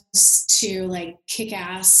loves to, like, kick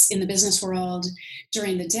ass in the business world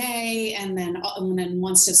during the day, and then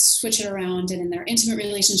wants to switch it around. And in their intimate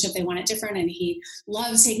relationship, they want it different. And he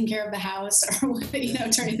loves taking care of the house, or during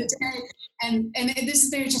the day. And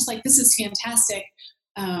they're just like, this is fantastic.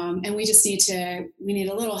 And we just need a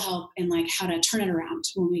little help in, like, how to turn it around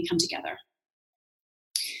when we come together.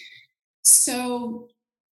 So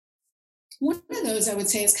one of those, I would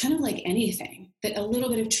say, is kind of like anything, that a little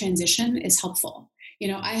bit of transition is helpful.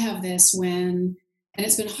 I have this and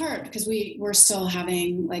it's been hard because we're still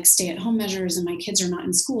having, like, stay-at-home measures, and my kids are not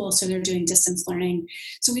in school, so they're doing distance learning.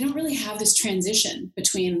 So we don't really have this transition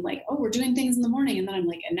between, like, oh, we're doing things in the morning, and then I'm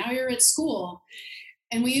like, and now you're at school.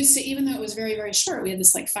 And we used to, even though it was very, very short, we had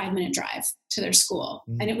this, like, 5-minute drive to their school.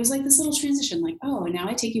 And it was like this little transition, like, oh, and now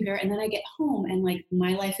I take you here, and then I get home, and, like,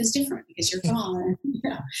 my life is different because you're gone.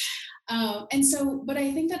 But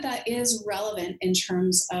I think that is relevant in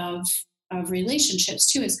terms of relationships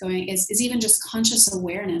too, is even just conscious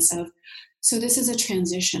awareness of, so this is a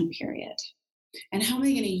transition period. And how am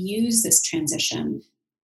I going to use this transition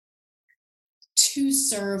to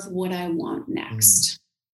serve what I want next?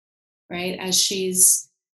 Right? As she's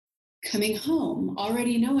coming home,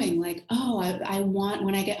 already knowing, like, oh, I want,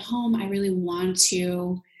 when I get home, I really want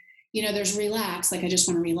to, there's relax, like, I just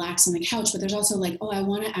want to relax on the couch, but there's also, like, oh, I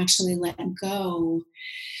want to actually let go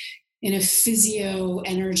in a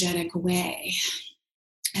physio-energetic way.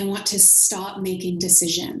 I want to stop making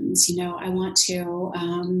decisions. I want to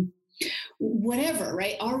whatever,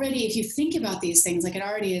 right? Already, if you think about these things, like it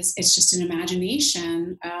already is, it's just an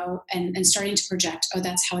imagination, and starting to project, oh,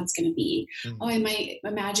 that's how it's going to be. Oh, I might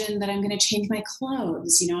imagine that I'm going to change my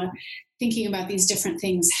clothes, thinking about these different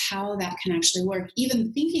things, how that can actually work.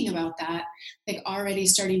 Even thinking about that, like already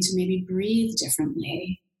starting to maybe breathe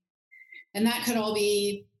differently. And that could all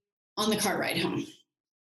be on the car ride home.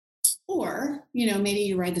 Or, maybe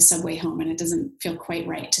you ride the subway home and it doesn't feel quite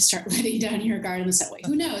right to start letting down your guard on the subway.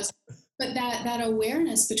 Who knows? But that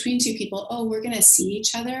awareness between two people, oh, we're going to see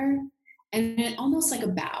each other. And it, almost like a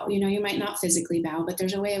bow, you might not physically bow, but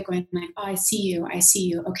there's a way of going like, oh, I see you. I see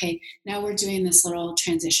you. Okay, now we're doing this little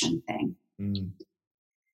transition thing. Mm.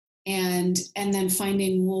 And then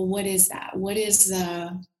finding, well, what is that? What is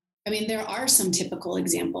there are some typical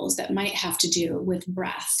examples that might have to do with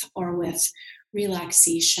breath or with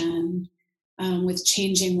relaxation, with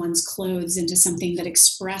changing one's clothes into something that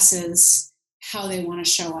expresses how they want to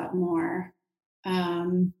show up more.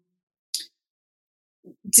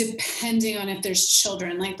 Depending on if there's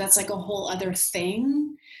children, like that's like a whole other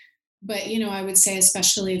thing. But, I would say,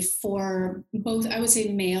 especially for both, I would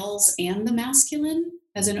say males and the masculine,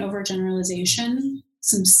 as an overgeneralization,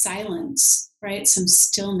 some silence, right? Some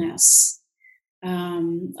stillness.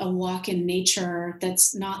 A walk in nature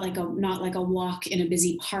that's not like a walk in a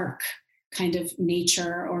busy park kind of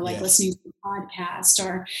nature, or like listening to a podcast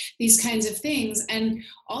or these kinds of things. And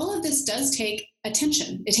all of this does take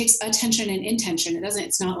attention. It takes attention and intention.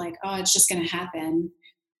 It's not like, oh, it's just going to happen.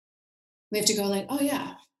 We have to go like, oh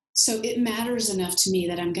yeah. So it matters enough to me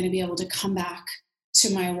that I'm going to be able to come back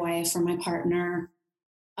to my wife or my partner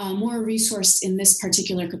more resourced in this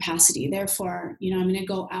particular capacity. Therefore, I'm going to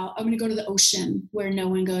go out, I'm going to go to the ocean where no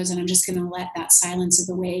one goes, and I'm just going to let that silence of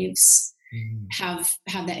the waves have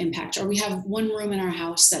that impact. Or we have one room in our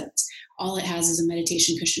house that all it has is a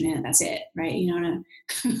meditation cushion in it. That's it, right? I'm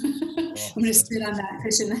going to sit on that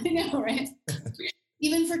cushion. I know, right?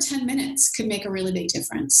 Even for 10 minutes could make a really big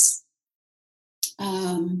difference.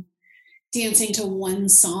 Dancing to one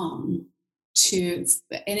song, and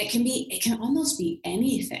it can almost be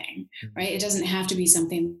anything, right? It doesn't have to be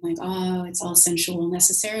something like, oh, it's all sensual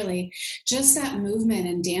necessarily. Just that movement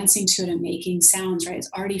and dancing to it and making sounds, right?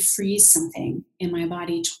 It's already frees something in my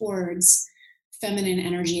body towards feminine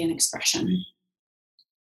energy and expression.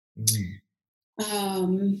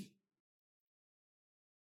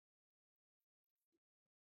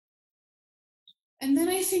 And then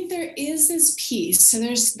I think there is this piece. So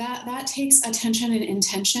there's that takes attention and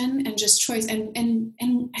intention and just choice and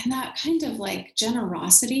that kind of like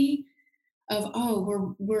generosity of,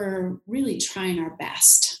 oh, we're really trying our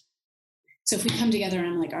best. So if we come together and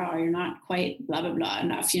I'm like, oh, you're not quite blah, blah, blah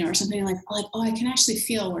enough, or something like, oh, I can actually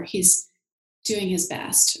feel where he's doing his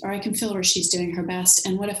best, or I can feel where she's doing her best.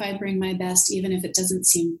 And what if I bring my best, even if it doesn't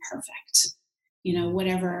seem perfect,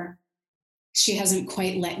 whatever. She hasn't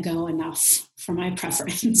quite let go enough for my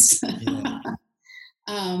preference. Yeah.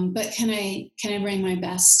 But can I bring my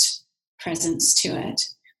best presence to it,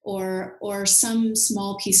 or some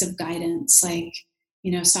small piece of guidance, like,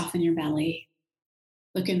 soften your belly,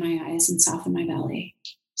 look in my eyes and soften my belly,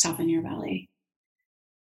 soften your belly,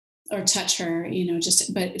 or touch her,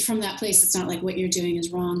 but from that place, it's not like what you're doing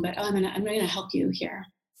is wrong, but I'm gonna help you here.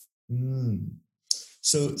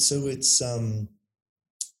 So it's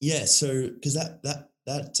yeah. So because that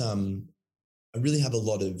I really have a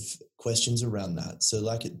lot of questions around that. So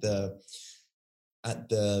like at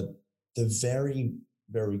the very,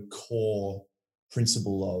 very core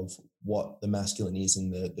principle of what the masculine is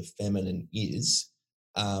and the feminine is,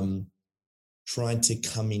 trying to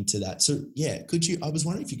come into that. So yeah, I was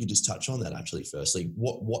wondering if you could just touch on that actually, firstly,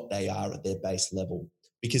 what they are at their base level,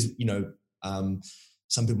 because,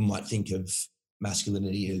 some people might think of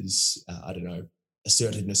masculinity as, I don't know,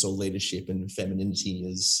 assertiveness or leadership, and femininity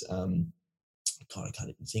as, I can't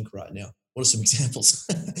even think right now. What are some examples?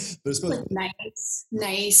 But I suppose, like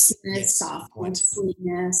niceness, yes, softness,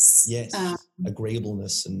 sweetness, yes,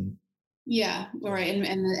 agreeableness, and yeah, right.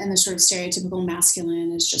 And the sort of stereotypical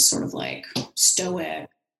masculine is just sort of like stoic,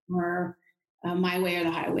 or my way or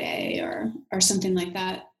the highway, or something like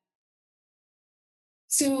that.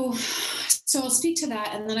 So I'll speak to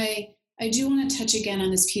that, and then I do want to touch again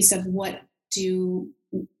on this piece of what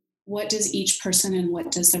does each person and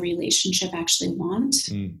what does the relationship actually want.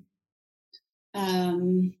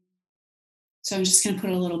 So I'm just going to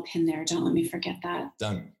put a little pin there. Don't let me forget that.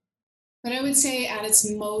 Done. But I would say at its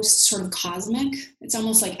most sort of cosmic, it's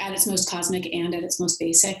almost like at its most cosmic and at its most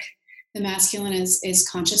basic, the masculine is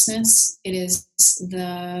consciousness. It is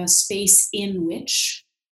the space in which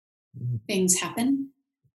things happen.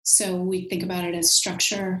 So we think about it as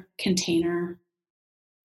structure, container,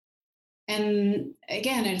 And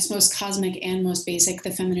again, at its most cosmic and most basic,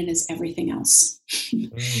 the feminine is everything else.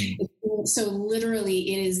 Mm. So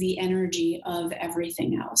literally, it is the energy of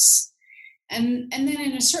everything else. And then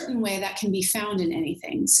in a certain way, that can be found in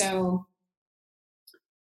anything. So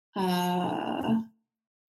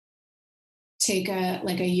take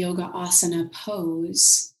a yoga asana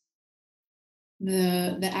pose.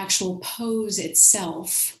 The actual pose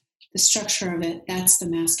itself, the structure of it, that's the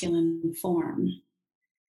masculine form.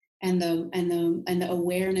 And the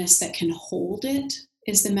awareness that can hold it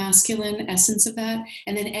is the masculine essence of that.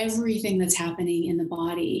 And then everything that's happening in the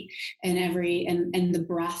body and the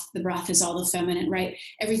breath is all the feminine, right?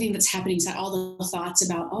 Everything that's happening, so all the thoughts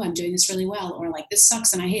about, oh, I'm doing this really well, or like this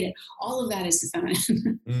sucks and I hate it, all of that is the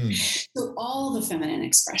feminine. So all the feminine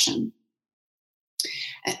expression,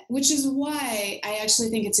 which is why I actually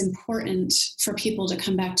think it's important for people to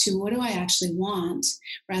come back to, what do I actually want,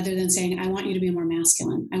 rather than saying, I want you to be more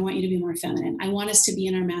masculine, I want you to be more feminine, I want us to be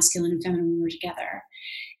in our masculine and feminine when we're together.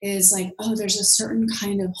 Is like, oh, there's a certain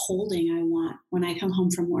kind of holding I want when I come home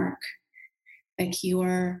from work, like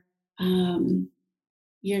your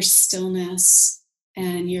stillness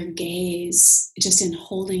and your gaze just in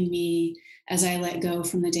holding me as I let go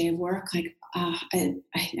from the day of work. Like, I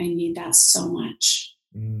need that so much.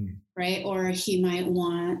 Right? Or he might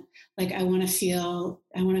want, like, I want to feel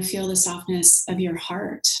the softness of your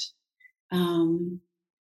heart. I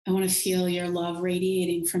want to feel your love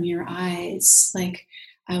radiating from your eyes. Like,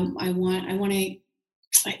 I want to,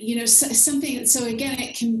 something. So again,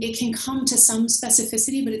 it can come to some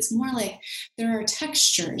specificity, but it's more like there are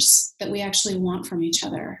textures that we actually want from each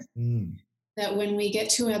other. That when we get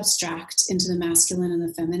too abstract into the masculine and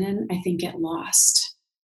the feminine, I think get lost.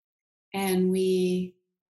 And the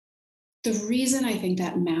reason I think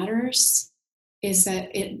that matters is that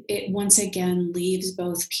it once again leaves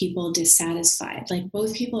both people dissatisfied. Like,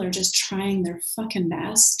 both people are just trying their fucking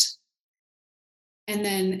best. And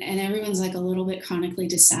everyone's like a little bit chronically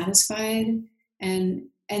dissatisfied. And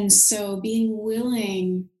so being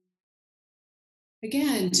willing,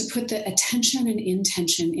 again, to put the attention and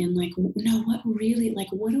intention in, like, no, what do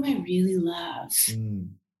I really love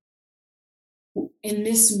in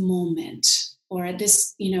this moment, or at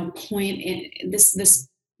this, point in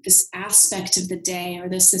this aspect of the day, or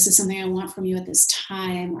this is something I want from you at this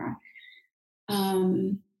time, or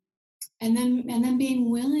and then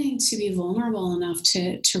being willing to be vulnerable enough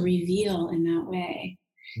to reveal in that way.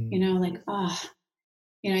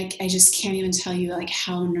 Like, I just can't even tell you, like,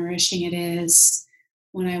 how nourishing it is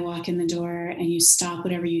when I walk in the door and you stop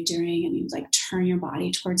whatever you're doing and you, like, turn your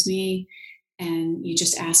body towards me and you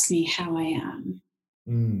just ask me how I am.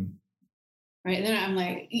 Right. And then I'm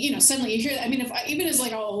like, suddenly you hear that. I mean, even as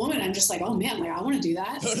like a woman, I'm just like, oh man, like, I want to do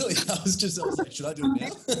that. Totally. I was like, should I do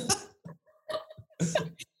it now?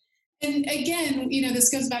 And again, this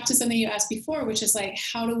goes back to something you asked before, which is like,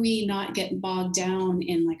 how do we not get bogged down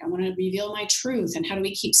in, like, I want to reveal my truth, and how do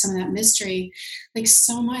we keep some of that mystery? Like,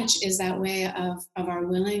 so much is that way of our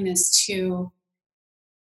willingness to,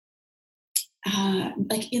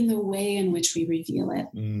 like, in the way in which we reveal it.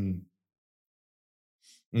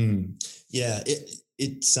 Yeah,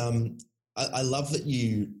 it's I love that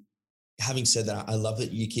you, having said that, I love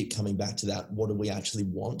that you keep coming back to that. What do we actually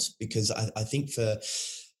want? Because I think for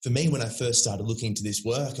me, when I first started looking into this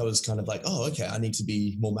work, I was kind of like, oh, okay, I need to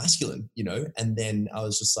be more masculine, and then I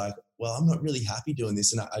was just like, well, I'm not really happy doing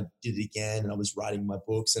this. And I did it again, and I was writing my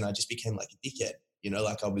books, and I just became like a dickhead,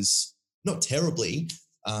 like I was not terribly,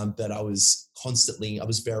 but I was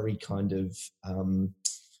very kind of,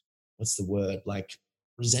 what's the word? Like,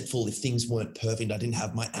 resentful if things weren't perfect. I didn't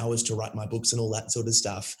have my hours to write my books and all that sort of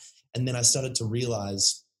stuff. And then I started to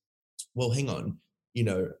realize, well, hang on,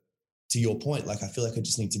 to your point, like, I feel like I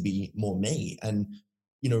just need to be more me. And,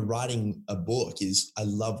 writing a book I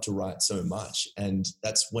love to write so much. And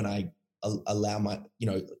that's when I allow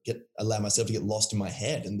myself to get lost in my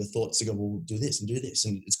head, and the thoughts to go, well, do this and do this.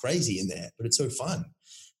 And it's crazy in there, but it's so fun.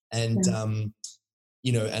 And, and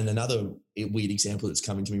another weird example that's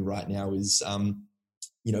coming to me right now is,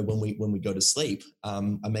 when we go to sleep,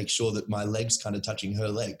 I make sure that my leg's kind of touching her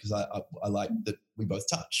leg, because I like that we both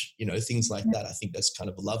touch, things like that. I think that's kind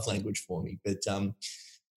of a love language for me. But,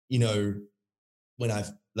 when I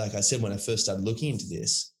first started looking into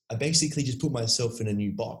this, I basically just put myself in a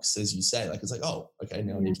new box, as you say. Like, it's like, oh, okay,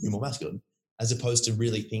 now I need to be more masculine, as opposed to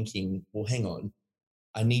really thinking, well, hang on,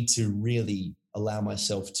 I need to really allow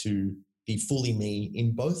myself to be fully me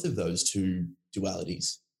in both of those two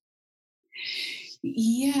dualities.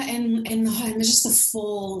 Yeah, and there's just the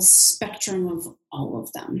full spectrum of all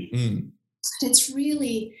of them. It's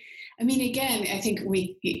really, I mean, again, I think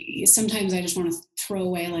sometimes I just want to throw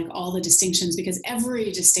away like all the distinctions, because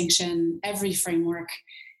every distinction, every framework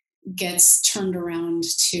gets turned around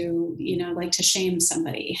to, like to shame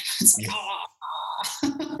somebody. It's like, oh.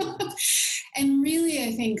 And really,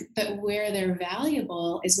 I think that where they're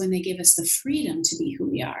valuable is when they give us the freedom to be who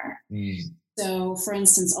we are. So, for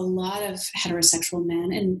instance, a lot of heterosexual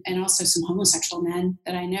men and also some homosexual men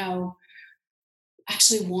that I know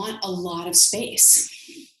actually want a lot of space.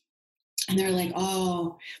 And they're like,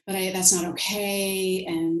 oh, but that's not okay.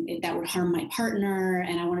 And that would harm my partner.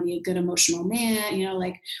 And I want to be a good emotional man,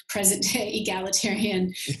 like present day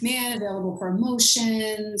egalitarian man available for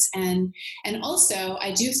emotions. And also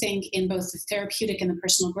I do think in both the therapeutic and the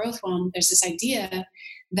personal growth realm, there's this idea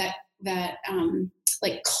that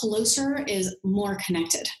like closer is more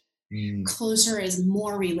connected. Closer is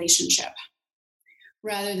more relationship,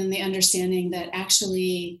 rather than the understanding that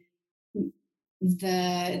actually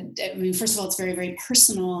first of all, it's very, very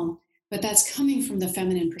personal, but that's coming from the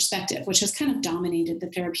feminine perspective, which has kind of dominated the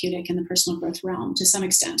therapeutic and the personal growth realm to some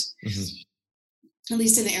extent, at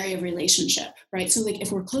least in the area of relationship, right? So like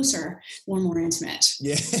if we're closer, we're more intimate.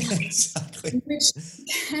 Yeah, exactly. Which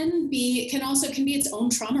can be its own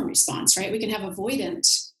trauma response, right? We can have avoidant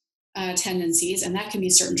tendencies, and that can be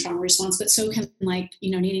a certain trauma response, but so can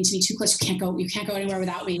needing to be too close. You can't go anywhere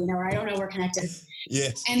without me, or I don't know, we're connected.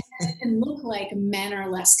 Yes. And it can look like men are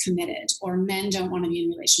less committed, or men don't want to be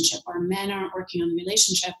in a relationship, or men aren't working on the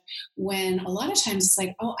relationship, when a lot of times it's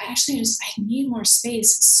like, oh, I need more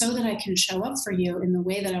space so that I can show up for you in the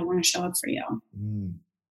way that I want to show up for you.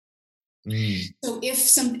 So if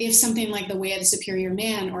something like the way of the superior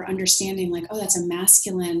man, or understanding like, oh, that's a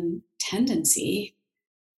masculine tendency,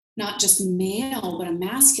 not just male, but a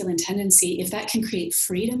masculine tendency, if that can create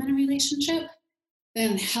freedom in a relationship,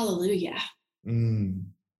 then hallelujah.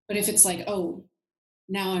 But if it's like, oh,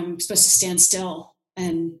 now I'm supposed to stand still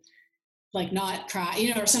and like not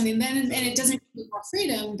cry, or something, then and it doesn't give more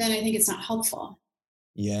freedom, then I think it's not helpful.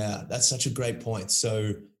 Yeah, that's such a great point.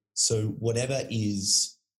 So whatever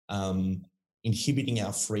is inhibiting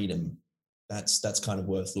our freedom, that's kind of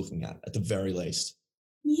worth looking at the very least.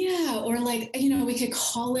 Yeah, or like, we could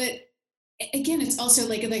call it, again, it's also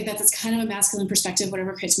like that's kind of a masculine perspective,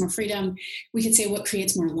 whatever creates more freedom. We could say, what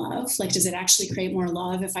creates more love? Like, does it actually create more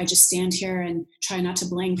love if I just stand here and try not to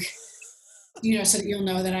blink, so that you'll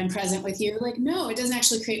know that I'm present with you? Like, no, it doesn't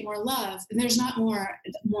actually create more love. And there's not more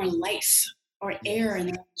life or air in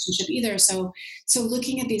the relationship either. So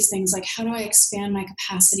looking at these things, like, how do I expand my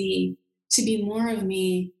capacity to be more of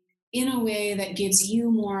me in a way that gives you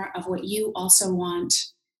more of what you also want,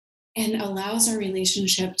 and allows our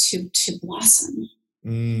relationship to blossom.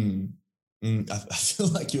 I feel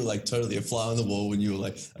like you were like totally a fly on the wall when you were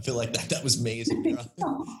like, I feel like that was me as a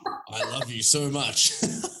girl. I love you so much.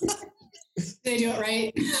 Did I do it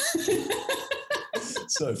right?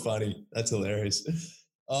 So funny. That's hilarious.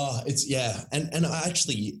 Oh, it's, yeah. And I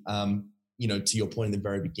actually, to your point in the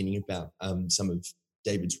very beginning about some of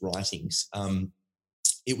David's writings,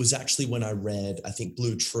 it was actually when I read, I think,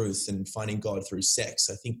 Blue Truth and Finding God Through Sex.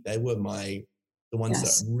 I think they were the ones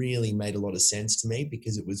that really made a lot of sense to me,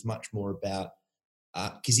 because it was much more about,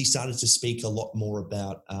 because he started to speak a lot more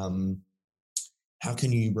about how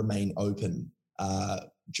can you remain open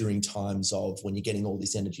during times of when you're getting all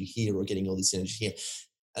this energy here or getting all this energy here.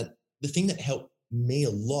 And the thing that helped me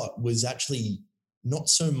a lot was actually not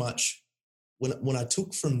so much when I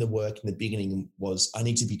took from the work in the beginning was I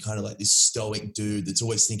need to be kind of like this stoic dude that's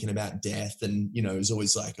always thinking about death, and is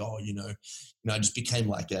always like, oh, I just became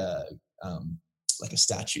like a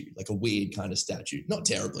statue, like a weird kind of statue. Not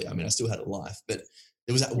terribly. I mean, I still had a life, but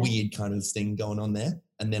there was that weird kind of thing going on there.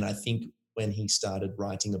 And then I think when he started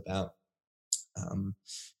writing about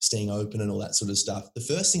staying open and all that sort of stuff, the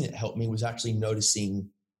first thing that helped me was actually noticing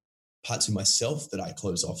parts of myself that I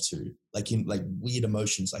close off to, like in like weird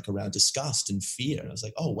emotions, like around disgust and fear. And I was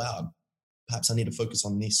like, oh, wow, perhaps I need to focus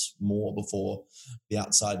on this more before the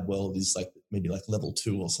outside world is like maybe like level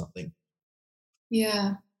 2 or something.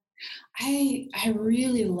 Yeah. I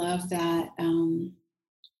really love that.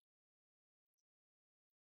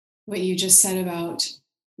 What you just said about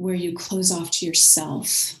where you close off to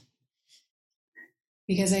yourself.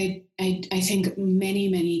 Because I think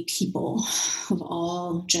many people of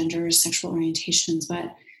all genders, sexual orientations,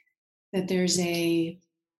 but that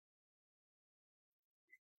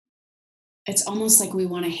it's almost like we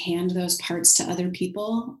want to hand those parts to other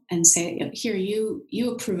people and say, here,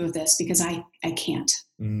 you approve of this, because I can't.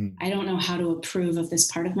 I don't know how to approve of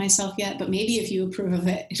this part of myself yet, but maybe if you approve of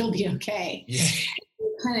it, it'll be okay. Yeah.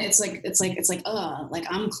 It's like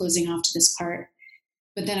I'm closing off to this part.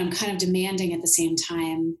 But then I'm kind of demanding at the same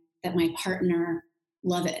time that my partner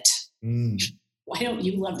love it. Mm. Why don't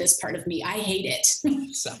you love this part of me? I hate it.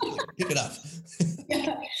 Exactly. Pick it up.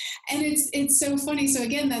 Yeah. And it's so funny. So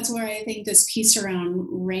again, that's where I think this piece around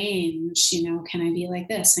range, can I be like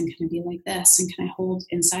this and can I be like this and can I hold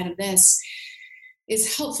inside of this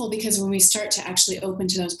is helpful, because when we start to actually open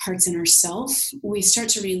to those parts in ourselves, we start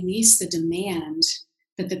to release the demand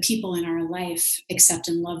that the people in our life accept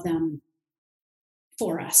and love them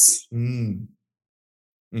for us. Mm.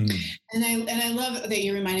 Mm. And I love that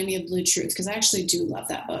you reminded me of Blue Truth, because I actually do love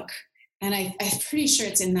that book. And I'm pretty sure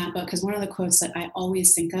it's in that book, because one of the quotes that I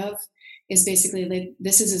always think of is basically like,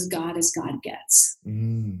 this is as God gets.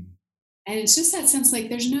 Mm. And it's just that sense, like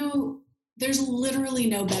there's literally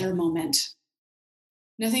no better moment.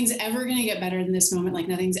 Nothing's ever going to get better than this moment. Like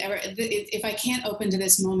nothing's ever, if I can't open to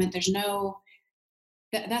this moment, there's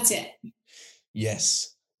that's it.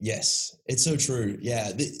 Yes. Yes. It's so true.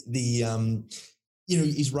 Yeah.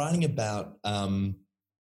 He's writing about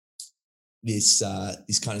this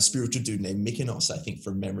kind of spiritual dude named Mykonos, I think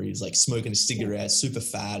from memory. He's like smoking a cigarette, super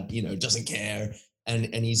fat, doesn't care.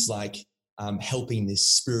 And he's like helping this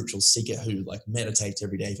spiritual seeker who like meditates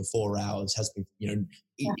every day for 4 hours, has been,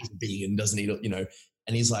 eating vegan, doesn't eat,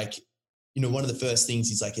 and he's like, one of the first things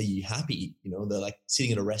he's like, are you happy? They're like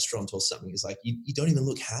sitting at a restaurant or something. He's like, you don't even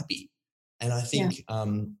look happy. And I think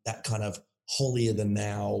that kind of holier than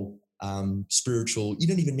thou, spiritual, you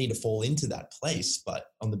don't even need to fall into that place. But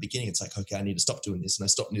on the beginning, it's like, okay, I need to stop doing this and I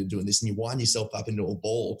stop doing this. And you wind yourself up into a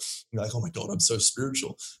ball. You're like, oh my God, I'm so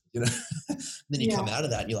spiritual, and then you come out of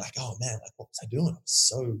that and you're like, oh man, like what was I doing? I'm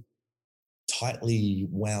so tightly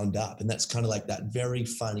wound up. And that's kind of like that very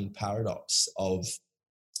funny paradox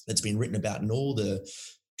that's been written about in all the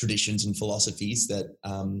traditions and philosophies, that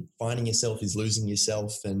finding yourself is losing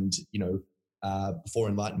yourself. And, before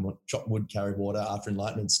enlightenment, chop wood, carry water. After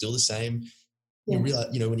enlightenment, still the same. You realize,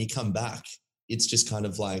 when you come back, it's just kind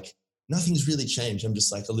of like nothing's really changed. I'm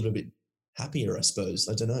just like a little bit happier, I suppose.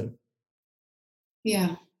 I don't know.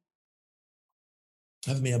 Yeah. I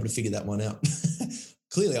haven't been able to figure that one out.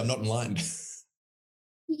 Clearly, I'm not enlightened.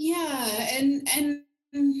 Yeah. And I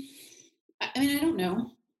mean, I don't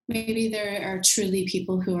know. Maybe there are truly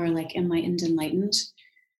people who are like enlightened.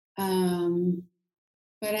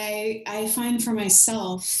 But I find for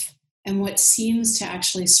myself, and what seems to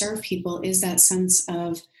actually serve people is that sense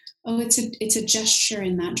of, oh, it's a gesture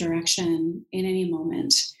in that direction in any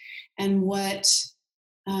moment. And what,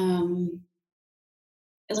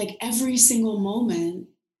 like every single moment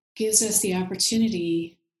gives us the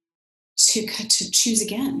opportunity to choose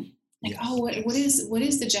again. Like, yes. What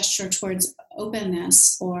is the gesture towards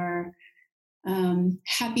openness or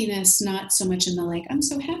happiness? Not so much in the like, I'm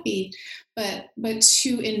so happy, but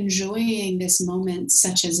to enjoying this moment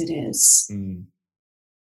such as it is. Mm.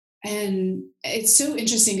 And it's so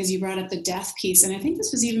interesting because you brought up the death piece. And I think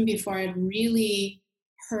this was even before I'd really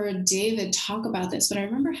heard David talk about this, but I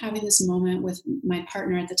remember having this moment with my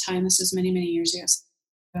partner at the time. This was many, many years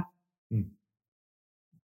ago. Mm.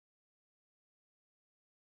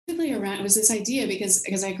 Around, it was this idea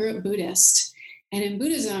because I grew up Buddhist, and in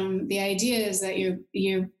Buddhism, the idea is that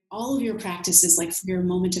your all of your practice is like for your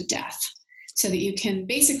moment of death, so that you can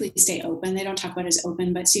basically stay open. They don't talk about it as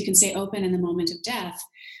open, but so you can stay open in the moment of death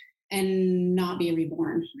and not be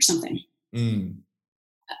reborn or something. Mm.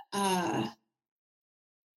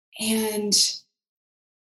 And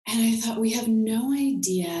I thought, we have no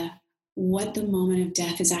idea what the moment of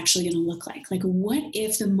death is actually going to look like. Like, what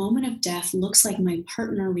if the moment of death looks like my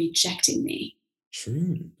partner rejecting me?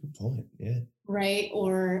 True. Good point. Yeah. Right.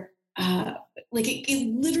 Or like it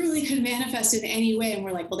literally could manifest in any way. And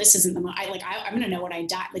we're like, well, this isn't the moment. I'm going to know when I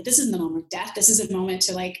die. Like, this isn't the moment of death. This is a moment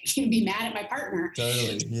to like be mad at my partner.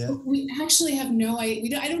 Totally. Yeah. We actually have no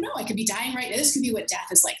idea. I don't know. I could be dying right now. This could be what death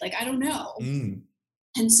is like. Like, I don't know. Mm.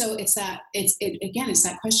 And so it's that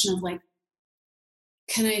question of like,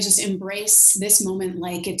 can I just embrace this moment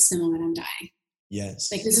like it's the moment I'm dying?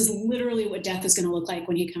 Yes. Like, this is literally what death is going to look like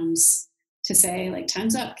when he comes to say, like,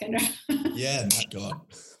 time's up, Kendra. Yeah, my God.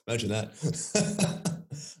 Imagine that.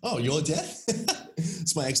 Oh, you're death?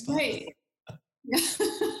 It's my ex-partner. Right.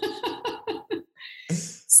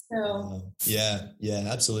 So. Yeah,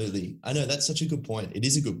 absolutely. I know that's such a good point. It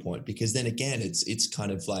is a good point, because then again, it's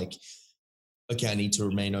kind of like, okay, I need to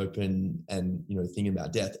remain open and, thinking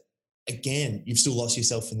about death. Again, you've still lost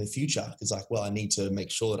yourself in the future. It's like, well, I need to make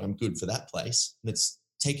sure that I'm good for that place. And it's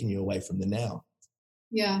taking you away from the now.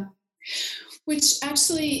 Yeah. Which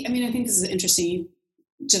actually, I mean, I think this is an interesting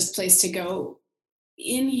just place to go.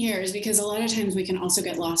 in here is because a lot of times we can also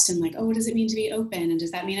get lost in like, oh, what does it mean to be open? And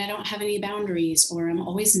does that mean I don't have any boundaries, or I'm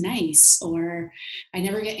always nice, or I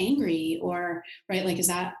never get angry, or right? Like, is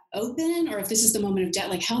that open? Or if this is the moment of death,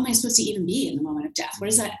 like, how am I supposed to even be in the moment of death? What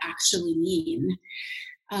does that actually mean?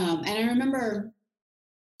 And I remember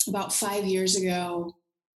about 5 years ago,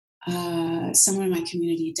 someone in my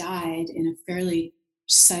community died in a fairly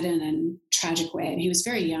sudden and tragic way. And he was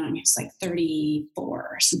very young. He was like 34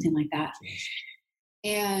 or something like that.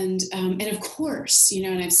 And of course, you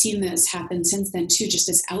know, and I've seen this happen since then too, just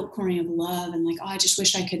this outpouring of love and like, oh, I just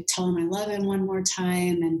wish I could tell him I love him one more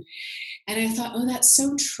time. And I thought, oh, that's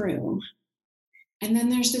so true. And then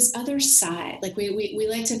there's this other side. Like we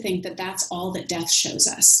like to think that that's all that death shows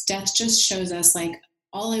us. Death just shows us like,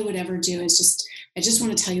 all I would ever do is I just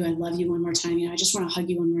want to tell you I love you one more time. You know, I just want to hug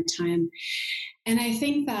you one more time. And I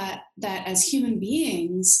think that as human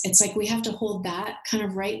beings, it's like we have to hold that kind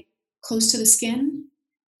of right close to the skin.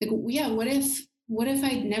 Like, yeah, what if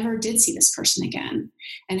I never did see this person again?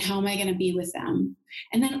 And how am I going to be with them?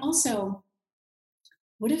 And then also,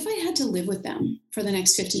 what if I had to live with them for the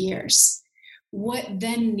next 50 years? What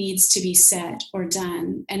then needs to be said or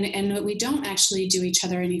done? And we don't actually do each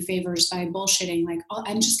other any favors by bullshitting, like, oh,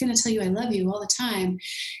 I'm just going to tell you I love you all the time,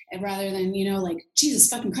 rather than, you know, like, Jesus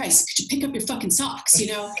fucking Christ, could you pick up your fucking socks, you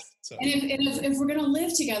know? And if we're going to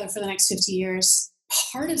live together for the next 50 years,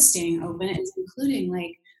 part of staying open is including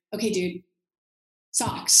like, okay, dude,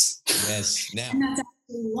 socks. Yes. Now. And that's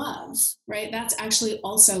actually love, right? That's actually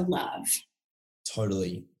also love.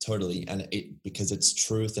 Totally. And because it's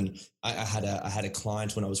truth. And I had a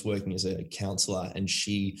client when I was working as a counselor, and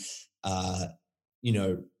she, you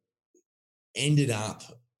know, ended up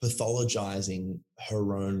pathologizing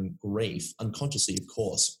her own grief unconsciously, of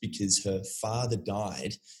course, because her father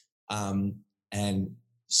died, and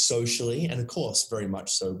socially, and of course, very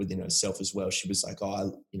much so within herself as well. She was like,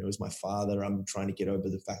 oh, you know, it was my father. I'm trying to get over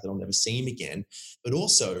the fact that I'll never see him again. But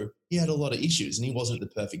also he had a lot of issues and he wasn't the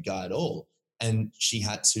perfect guy at all. And she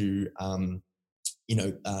had to, you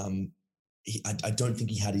know, I don't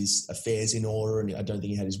think he had his affairs in order, and I don't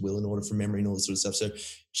think he had his will in order from memory and all this sort of stuff. So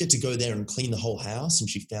she had to go there and clean the whole house, and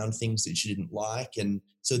she found things that she didn't like. And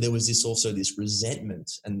so there was this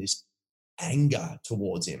resentment and this anger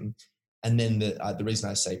towards him. And then the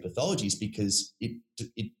reason I say pathology is because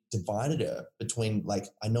it divided her between, like,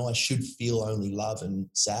 I know I should feel only love and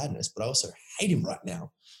sadness, but I also hate him right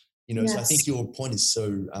now. You know, yes. So I think your point is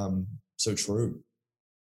so true.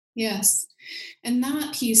 Yes. And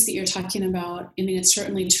that piece that you're talking about, I mean, it's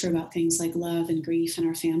certainly true about things like love and grief in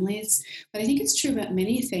our families, but I think it's true about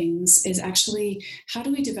many things, is actually, how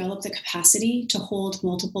do we develop the capacity to hold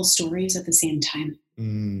multiple stories at the same time?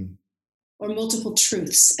 Or multiple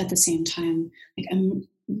truths at the same time. Like, I'm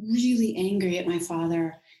really angry at my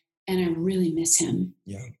father and I really miss him.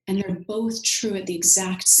 Yeah. And they're both true at the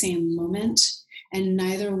exact same moment, and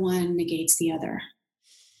neither one negates the other.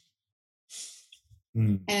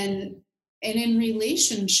 And in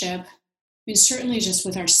relationship, I mean, certainly just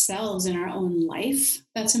with ourselves in our own life,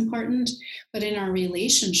 that's important. But in our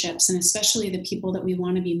relationships, and especially the people that we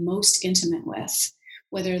want to be most intimate with,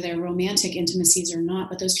 whether they're romantic intimacies or not,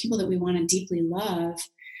 but those people that we want to deeply love,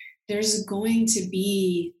 there's going to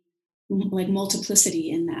be like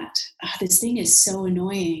multiplicity in that. This thing is so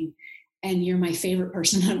annoying, and you're my favorite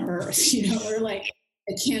person on earth, you know, or like,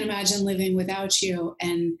 I can't imagine living without you,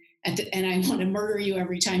 and I want to murder you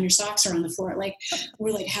every time your socks are on the floor. Like,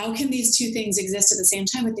 we're like, how can these two things exist at the same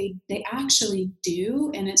time? But they actually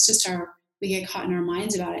do. And it's just we get caught in our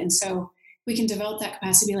minds about it. And so we can develop that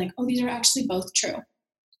capacity to be like, oh, these are actually both true.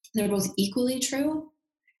 They're both equally true,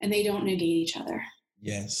 and they don't negate each other.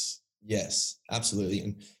 Yes, absolutely.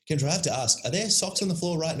 And Kendra, I have to ask, are there socks on the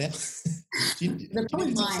floor right now? do you need to tell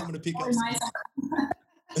someone to pick up?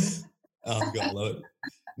 Oh, God, I love it.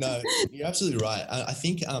 No, you're absolutely right. I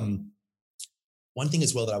think one thing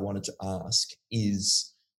as well that I wanted to ask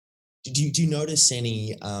is, do you notice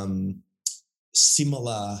any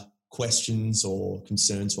similar questions or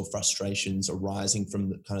concerns or frustrations arising from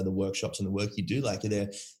the kind of the workshops and the work you do? Like, are there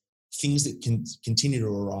things that can continue to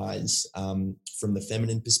arise from the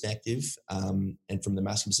feminine perspective and from the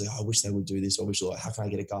masculine perspective? Oh, I wish they would do this, or how can I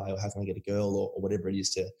get a guy, or how can I get a girl, or whatever it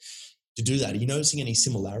is to do that? Are you noticing any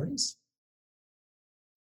similarities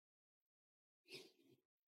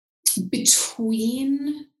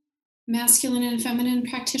between masculine and feminine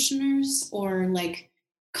practitioners, or like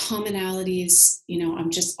commonalities? You know, I'm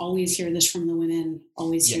just always hear this from the women,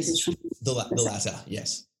 always hear this from the latter.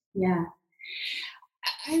 Yes. Yeah.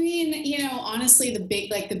 I mean, you know, honestly, the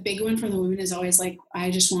big one from the women is always like,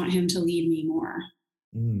 I just want him to lead me more.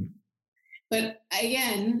 But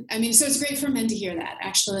again, I mean, so it's great for men to hear that.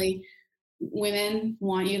 Actually, women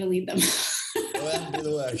want you to lead them. Well, do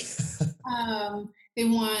the work.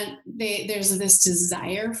 There's this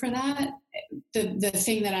desire for that. The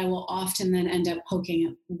thing that I will often then end up poking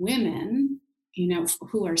at women,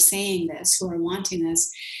 who are saying this, who are wanting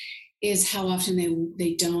this, is how often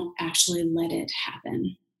they don't actually let it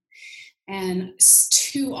happen. And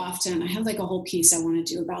too often, I have like a whole piece I want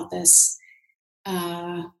to do about this.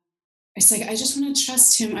 It's like, I just want to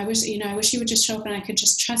trust him. I wish he would just show up and I could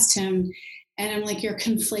just trust him. And I'm like, you're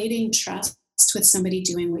conflating trust with somebody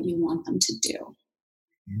doing what you want them to do.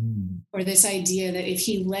 Or this idea that if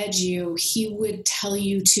he led you, he would tell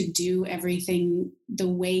you to do everything the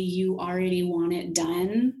way you already want it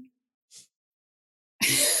done.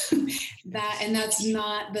 That's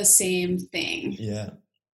not the same thing. Yeah.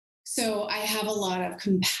 So I have a lot of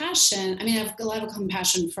compassion. I mean, I have a lot of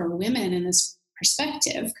compassion for women in this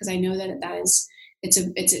perspective, because I know that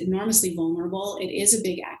it's enormously vulnerable. It is a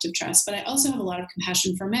big act of trust, but I also have a lot of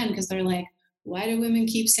compassion for men, because they're like, why do women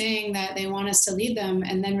keep saying that they want us to lead them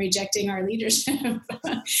and then rejecting our leadership?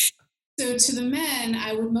 So to the men,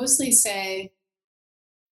 I would mostly say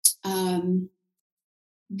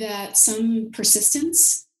that some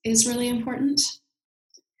persistence is really important.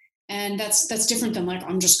 And that's different than like,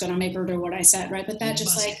 I'm just going to make her do what I said, right? But that you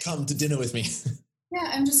just must like, come to dinner with me.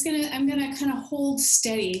 Yeah, I'm going to kind of hold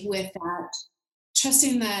steady with that,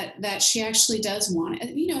 trusting that she actually does want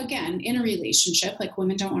it. Again, in a relationship, like,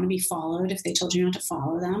 women don't want to be followed if they told you not to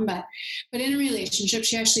follow them. But in a relationship,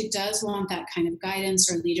 she actually does want that kind of guidance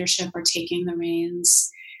or leadership or taking the reins.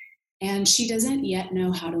 And she doesn't yet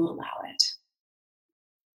know how to allow it.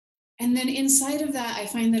 And then inside of that, I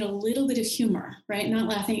find that a little bit of humor, right? Not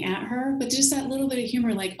laughing at her, but just that little bit of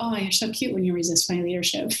humor, like, oh, you're so cute when you resist my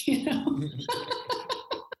leadership,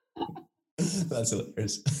 That's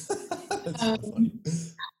hilarious. That's so funny.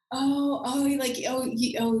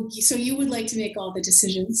 So you would like to make all the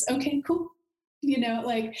decisions. Okay, cool.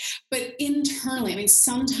 But internally, I mean,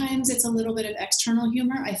 sometimes it's a little bit of external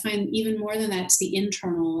humor. I find even more than that, it's the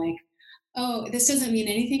internal, like, oh, this doesn't mean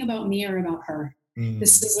anything about me or about her.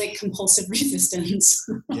 This is like compulsive resistance.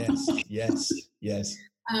 Yes. Is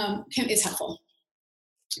helpful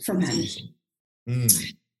for men. Awesome.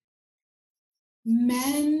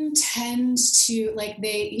 Men tend to, like,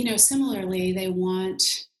 similarly, they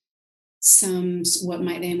want some,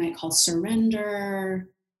 they might call surrender,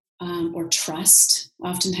 or trust.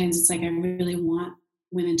 Oftentimes it's like, I really want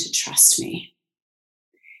women to trust me.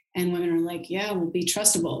 And women are like, yeah, we'll be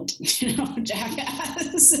trustable,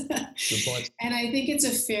 jackass. Good point. And I think it's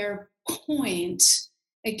a fair point.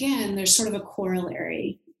 Again, there's sort of a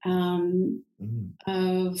corollary of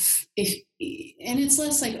and it's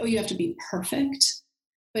less like, oh, you have to be perfect.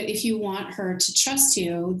 But if you want her to trust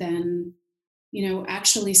you, then,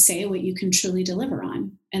 actually say what you can truly deliver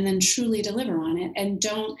on, and then truly deliver on it. And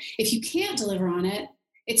if you can't deliver on it,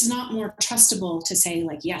 it's not more trustable to say,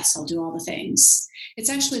 like, yes, I'll do all the things. It's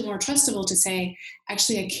actually more trustable to say,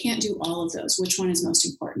 actually, I can't do all of those. Which one is most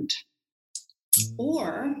important?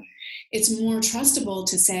 Or it's more trustable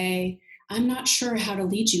to say, I'm not sure how to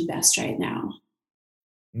lead you best right now.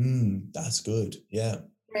 That's good. Yeah.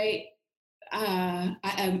 Right. And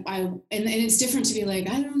it's different to be like,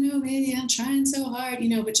 I don't know, maybe I'm trying so hard,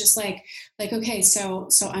 but just like, okay, so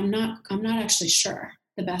I'm not actually sure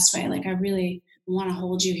the best way. Like, I really want to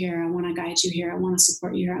hold you here. I want to guide you here. I want to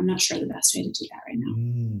support you here. I'm not sure the best way to do that right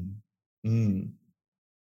now.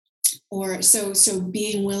 Or so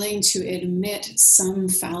being willing to admit some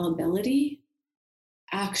fallibility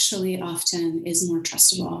actually often is more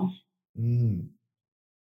trustable.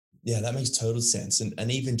 Yeah, that makes total sense.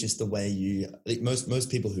 And even just the way like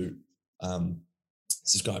most people who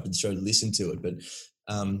subscribe to the show listen to it, but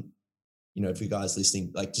for you guys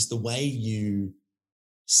listening, like, just the way you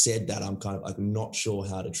said that, I'm kind of like, not sure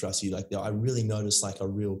how to trust you. Like, I really noticed like a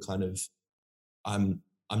real kind of, I'm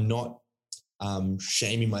not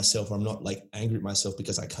shaming myself, or I'm not like angry at myself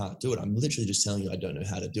because I can't do it. I'm literally just telling you I don't know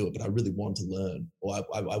how to do it, but I really want to learn, or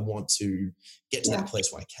I want to get to that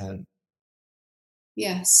place where I can.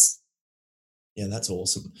 Yes. Yeah, that's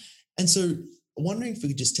awesome. And so I'm wondering if we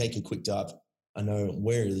could just take a quick dive. I know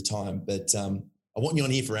we're at the time, but I want you on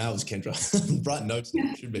here for hours, Kendra. Write notes,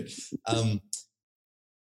 it should be.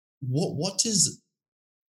 What do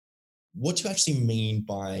you actually mean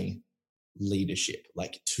by leadership,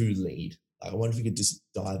 like to lead? I wonder if you could just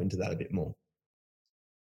dive into that a bit more.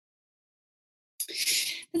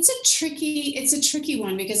 It's a tricky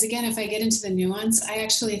one, because again, if I get into the nuance, I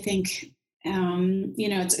actually think,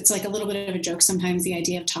 it's like a little bit of a joke sometimes, the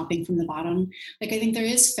idea of topping from the bottom. Like, I think there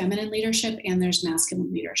is feminine leadership and there's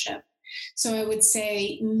masculine leadership. So I would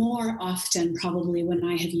say more often probably when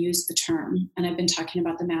I have used the term, and I've been talking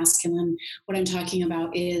about the masculine, what I'm talking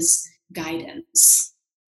about is guidance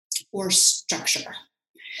or structure.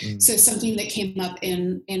 So something that came up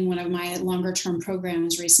in one of my longer term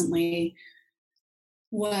programs recently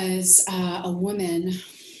was a woman,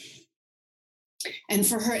 and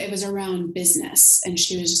for her it was around business, and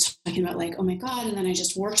she was just talking about like, oh my God, and then I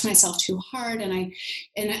just worked myself too hard, and I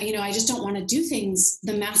I just don't want to do things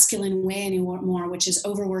the masculine way anymore, which is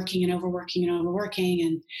overworking and overworking and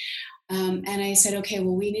overworking, and I said, okay,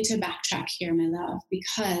 well, we need to backtrack here, my love,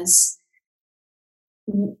 because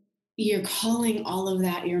you're calling all of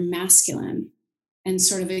that your masculine. And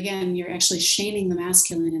sort of, again, you're actually shaming the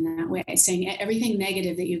masculine in that way, saying everything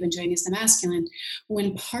negative that you've been doing is the masculine,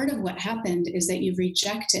 when part of what happened is that you've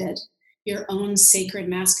rejected your own sacred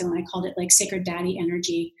masculine. I called it like sacred daddy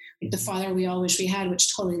energy, like the father we all wish we had,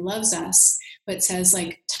 which totally loves us, but says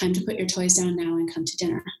like, time to put your toys down now and come to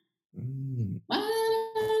dinner.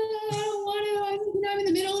 I'm in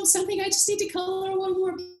the middle of something. I just need to color one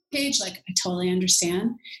more page. Like, I totally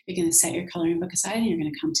understand. You're going to set your coloring book aside and you're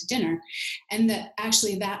going to come to dinner. And that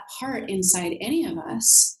actually that part inside any of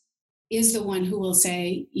us is the one who will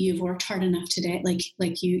say, you've worked hard enough today.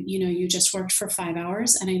 Like you just worked for 5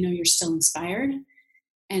 hours and I know you're still inspired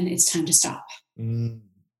and it's time to stop.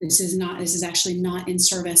 This is actually not in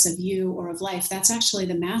service of you or of life. That's actually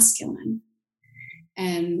the masculine.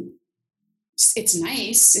 And it's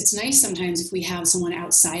nice. It's nice sometimes if we have someone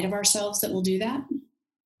outside of ourselves that will do that.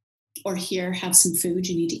 Or here, have some food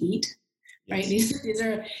you need to eat, right?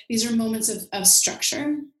 These are moments of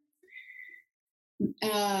structure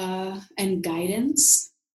and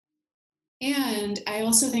guidance. And I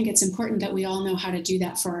also think it's important that we all know how to do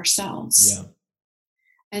that for ourselves. Yeah.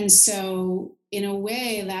 And so in a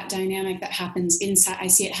way, that dynamic that happens inside, I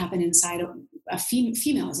see it happen inside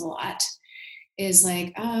females a lot, is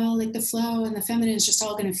like, oh, like the flow and the feminine is just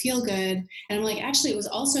all going to feel good. And I'm like, actually, it was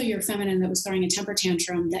also your feminine that was throwing a temper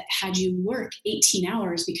tantrum that had you work 18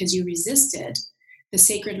 hours because you resisted the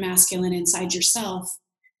sacred masculine inside yourself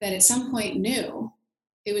that at some point knew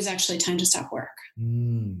it was actually time to stop work.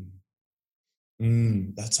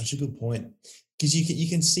 That's such a good point. Because you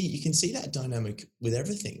can see that dynamic with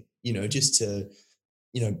everything, just to,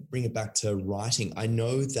 bring it back to writing. I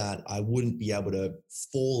know that I wouldn't be able to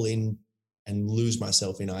fall in and lose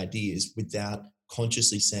myself in ideas without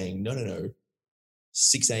consciously saying, no,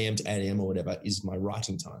 6 a.m. to 8 a.m. or whatever is my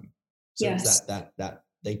writing time. So yes. that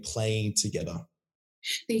they play together.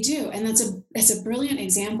 They do. And that's a brilliant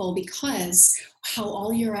example, because how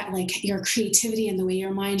all your creativity and the way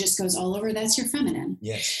your mind just goes all over, that's your feminine.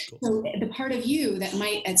 Yes. Cool. So the part of you that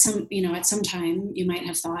might at some time you might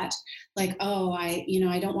have thought like, oh, I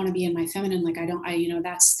don't want to be in my feminine. Like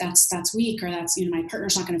that's weak, or that's, my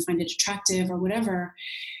partner's not going to find it attractive or whatever,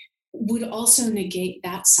 would also negate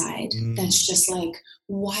that side. That's just like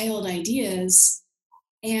wild ideas.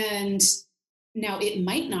 And now it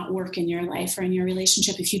might not work in your life or in your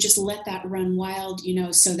relationship if you just let that run wild,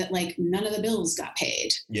 so that like none of the bills got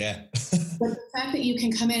paid. Yeah. But the fact that you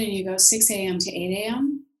can come in and you go 6 a.m. to 8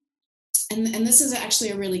 a.m. And this is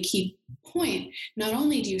actually a really key point. Not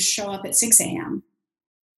only do you show up at 6 a.m.,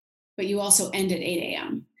 but you also end at 8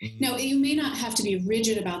 a.m. Now, you may not have to be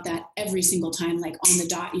rigid about that every single time, like on the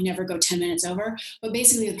dot, you never go 10 minutes over. But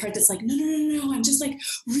basically the part that's like, no, I'm just like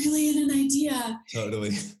really in an idea.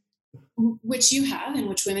 Totally. Which you have and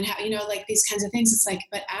which women have, like these kinds of things. It's like,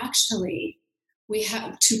 but actually we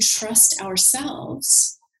have to trust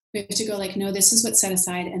ourselves. We have to go like, no, this is what's set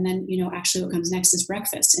aside. And then, actually what comes next is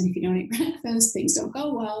breakfast. And if you don't eat breakfast, things don't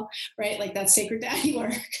go well, right? Like that's sacred daddy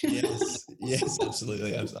work. Yes,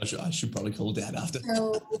 absolutely. I should probably call dad after.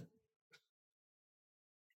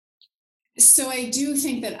 So I do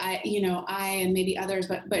think that I and maybe others,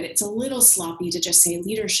 but it's a little sloppy to just say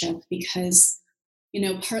leadership, because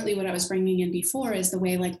partly what I was bringing in before is the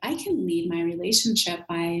way like I can lead my relationship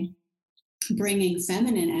by bringing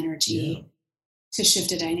feminine energy to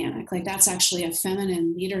shift a dynamic. Like that's actually a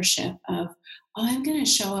feminine leadership of, oh, I'm going to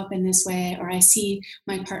show up in this way, or I see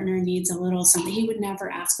my partner needs a little something. He would never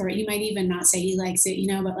ask for it. He might even not say he likes it,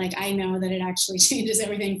 but like I know that it actually changes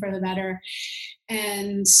everything for the better.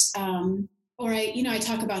 And or I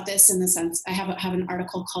talk about this in the sense, I have an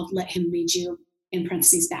article called "Let Him Lead You" in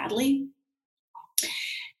parentheses badly.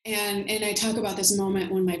 And I talk about this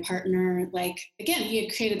moment when my partner, like, again, he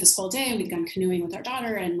had created this whole day and we'd gone canoeing with our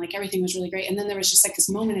daughter and like everything was really great. And then there was just like this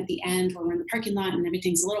moment at the end where we're in the parking lot and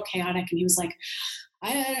everything's a little chaotic. And he was like,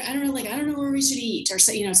 I don't know, I don't know where we should eat, or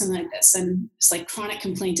something like this. And it's like chronic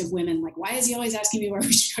complaint of women, like, why is he always asking me where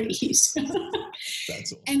we should go to eat?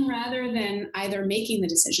 That's all. And rather than either making the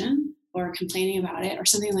decision or complaining about it or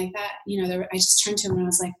something like that, I just turned to him and I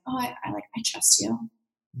was like, oh, I trust you.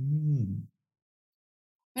 Mm.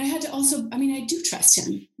 But I had to also, I do trust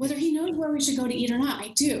him, whether he knows where we should go to eat or not.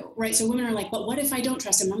 I do, right? So women are like, but what if I don't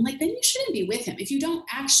trust him? I'm like, then you shouldn't be with him. If you don't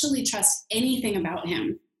actually trust anything about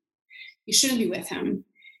him, you shouldn't be with him.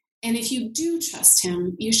 And if you do trust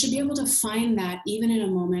him, you should be able to find that even in a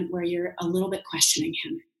moment where you're a little bit questioning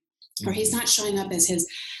him, or he's not showing up as his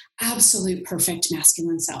absolute perfect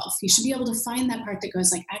masculine self. You should be able to find that part that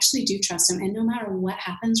goes like, actually do trust him. And no matter what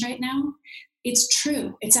happens right now, it's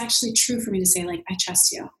true. It's actually true for me to say, like, I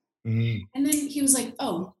trust you. Mm-hmm. And then he was like,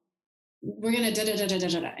 oh, we're going to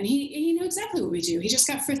da-da-da-da-da-da. And he knew exactly what we do. He just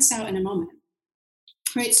got fritzed out in a moment.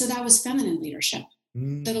 Right. So that was feminine leadership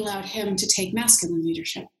that allowed him to take masculine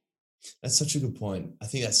leadership. That's such a good point. I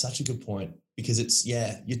think that's such a good point because it's,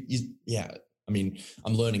 I'm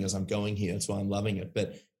learning as I'm going here. That's why I'm loving it.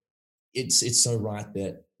 But it's so right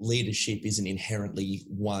that leadership isn't inherently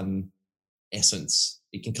one essence.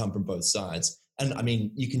 It can come from both sides. And I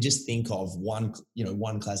mean, you can just think of one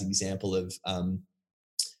classic example of, I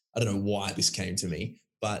don't know why this came to me,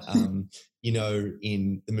 but,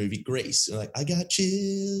 in the movie Grease, like, I got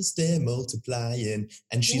chills, they're multiplying.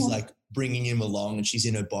 And she's like bringing him along and she's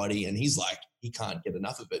in her body and he's like, he can't get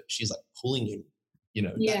enough of it. She's like pulling him,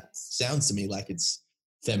 That sounds to me like it's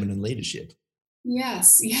feminine leadership.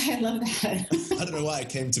 Yes. Yeah, I love that. I don't know why it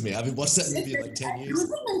came to me. I've watched that movie in like 10 years. It was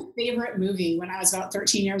like my favorite movie when I was about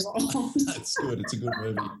 13 years old. That's good. It's a good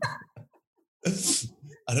movie.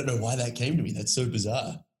 I don't know why that came to me. That's so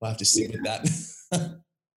bizarre. I'll have to sit with that.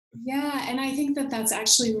 Yeah. And I think that that's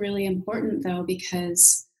actually really important though,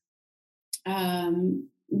 because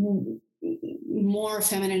more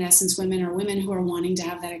feminine essence women or women who are wanting to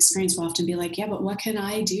have that experience will often be like, yeah, but what can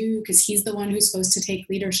I do? Because he's the one who's supposed to take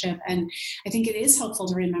leadership. And I think it is helpful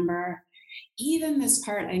to remember even this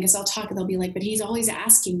part, I guess they'll be like, but he's always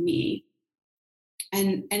asking me.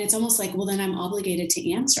 And it's almost like, well, then I'm obligated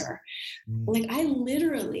to answer. Like I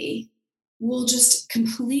literally will just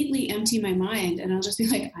completely empty my mind and I'll just be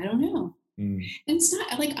like, I don't know. And it's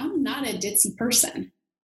not like, I'm not a ditzy person,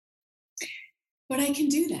 but I can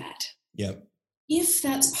do that. Yep. If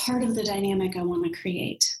that's part of the dynamic I want to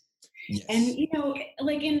create. Yes. And,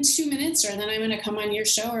 like in 2 minutes, or then I'm going to come on your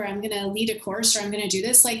show, or I'm going to lead a course, or I'm going to do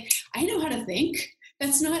this. Like, I know how to think.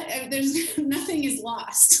 That's not, there's nothing is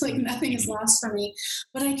lost. Like nothing is lost for me,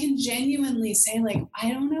 but I can genuinely say like, I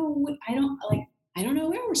don't know where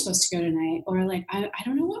we're supposed to go tonight. Or like, I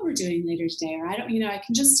don't know what we're doing later today. Or I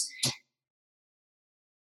can just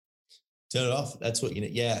turn it off. That's what,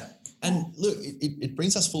 yeah. And look, it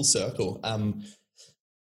brings us full circle.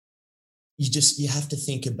 You have to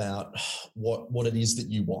think about what it is that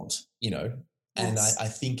you want, and yes. I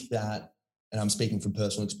think that, and I'm speaking from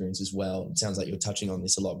personal experience as well, it sounds like you're touching on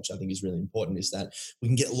this a lot, which I think is really important, is that we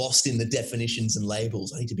can get lost in the definitions and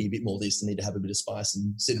labels. I need to be a bit more this, I need to have a bit of spice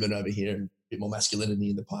and cinnamon over here and a bit more masculinity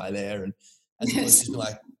in the pie there. And as opposed to just be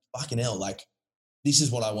like, fucking hell, like this is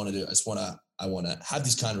what I want to do. I want to have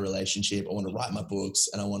this kind of relationship. I want to write my books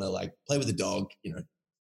and I want to like play with a dog,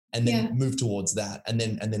 and then move towards that. And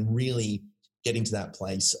then really getting to that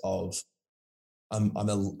place of I'm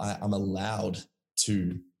allowed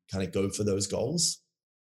to kind of go for those goals.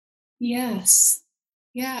 Yes.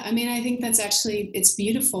 Yeah. I mean, I think that's actually, it's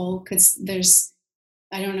beautiful because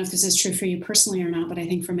I don't know if this is true for you personally or not, but I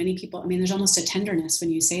think for many people, I mean, there's almost a tenderness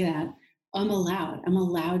when you say that. I'm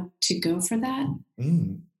allowed to go for that.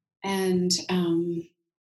 And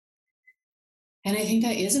I think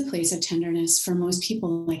that is a place of tenderness for most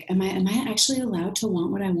people. Like, am I actually allowed to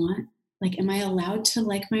want what I want? Like, am I allowed to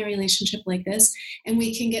like my relationship like this? And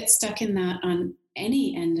we can get stuck in that on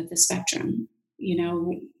any end of the spectrum,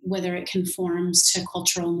 whether it conforms to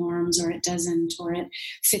cultural norms or it doesn't, or it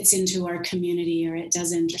fits into our community or it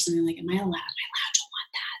doesn't, or something like, am I allowed to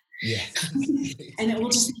want that? Yeah. And it will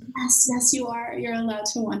just be, yes, you are. You're allowed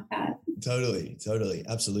to want that. Totally.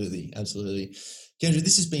 Absolutely. Kendra,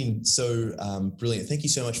 this has been so brilliant. Thank you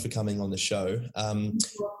so much for coming on the show.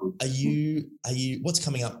 Are you, what's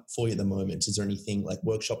coming up for you at the moment? Is there anything like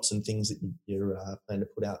workshops and things that you're planning to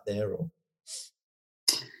put out there? Or?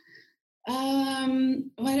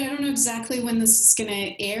 Well, I don't know exactly when this is going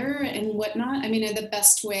to air and whatnot. I mean, the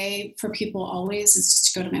best way for people always is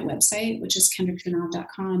just to go to my website, which is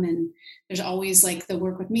kendracunov.com. And there's always like the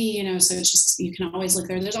work with me, so it's just, you can always look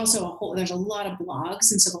there. There's also there's a lot of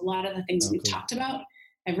blogs. And so a lot of the things we've talked about,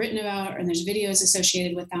 I've written about, and there's videos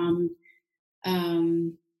associated with them.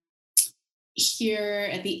 Here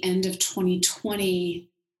at the end of 2020,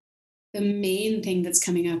 the main thing that's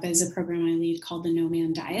coming up is a program I lead called the No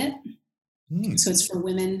Man Diet. So it's for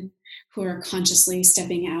women who are consciously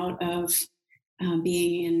stepping out of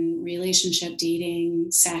being in relationship,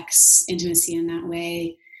 dating, sex, intimacy in that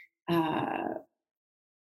way,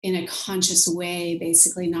 in a conscious way,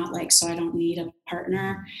 basically, not like, so I don't need a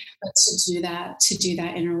partner, but to do that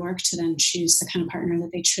inner work, to then choose the kind of partner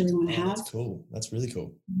that they truly want to have. That's cool. That's really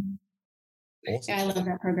cool. Awesome. Yeah, I love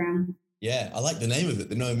that program. Yeah, I like the name of it,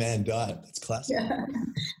 the No Man Diet. That's classic. Yeah.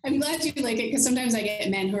 I'm glad you like it, because sometimes I get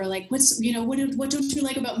men who are like, what don't you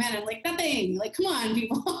like about men? I'm like, nothing. Like, come on,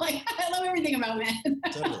 people. Like, I love everything about men.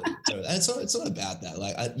 Totally. And it's not about that.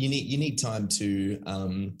 Like, you need time to.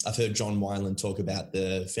 I've heard John Wineland talk about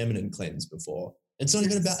the feminine cleanse before. It's not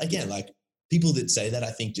even about, again, like, people that say that,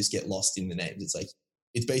 I think, just get lost in the names. It's like,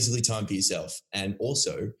 it's basically time for yourself. And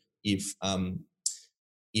also, if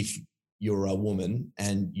you're a woman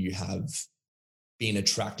and you have been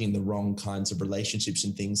attracting the wrong kinds of relationships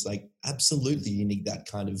and things, like, absolutely you need that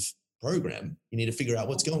kind of program. You need to figure out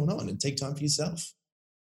what's going on and take time for yourself.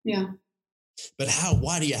 Yeah. But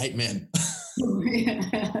why do you hate men?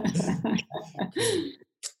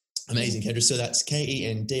 Amazing, Kendra. So that's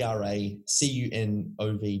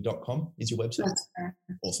KENDRACUNOV.com is your website. That's fair.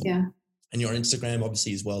 Awesome. Yeah. And your Instagram,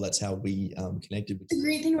 obviously, as well. That's how we connected with you. The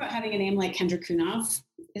great thing about having a name like Kendra Cunov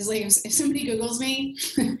is, like, if somebody Googles me,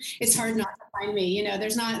 it's hard not to find me. You know,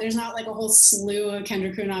 there's not like a whole slew of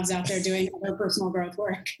Kendra Cunovs out there doing other personal growth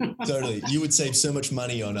work. Totally. You would save so much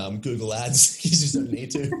money on Google Ads. You just don't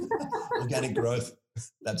need to. Organic growth.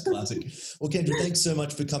 That's classic. Well, Kendra, thanks so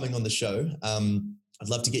much for coming on the show. I'd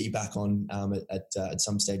love to get you back on at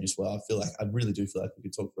some stage as well. I really do feel like we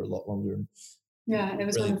could talk for a lot longer. Yeah, it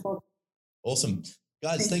was wonderful. Awesome.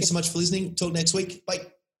 Guys, thanks so much for listening. Talk next week. Bye.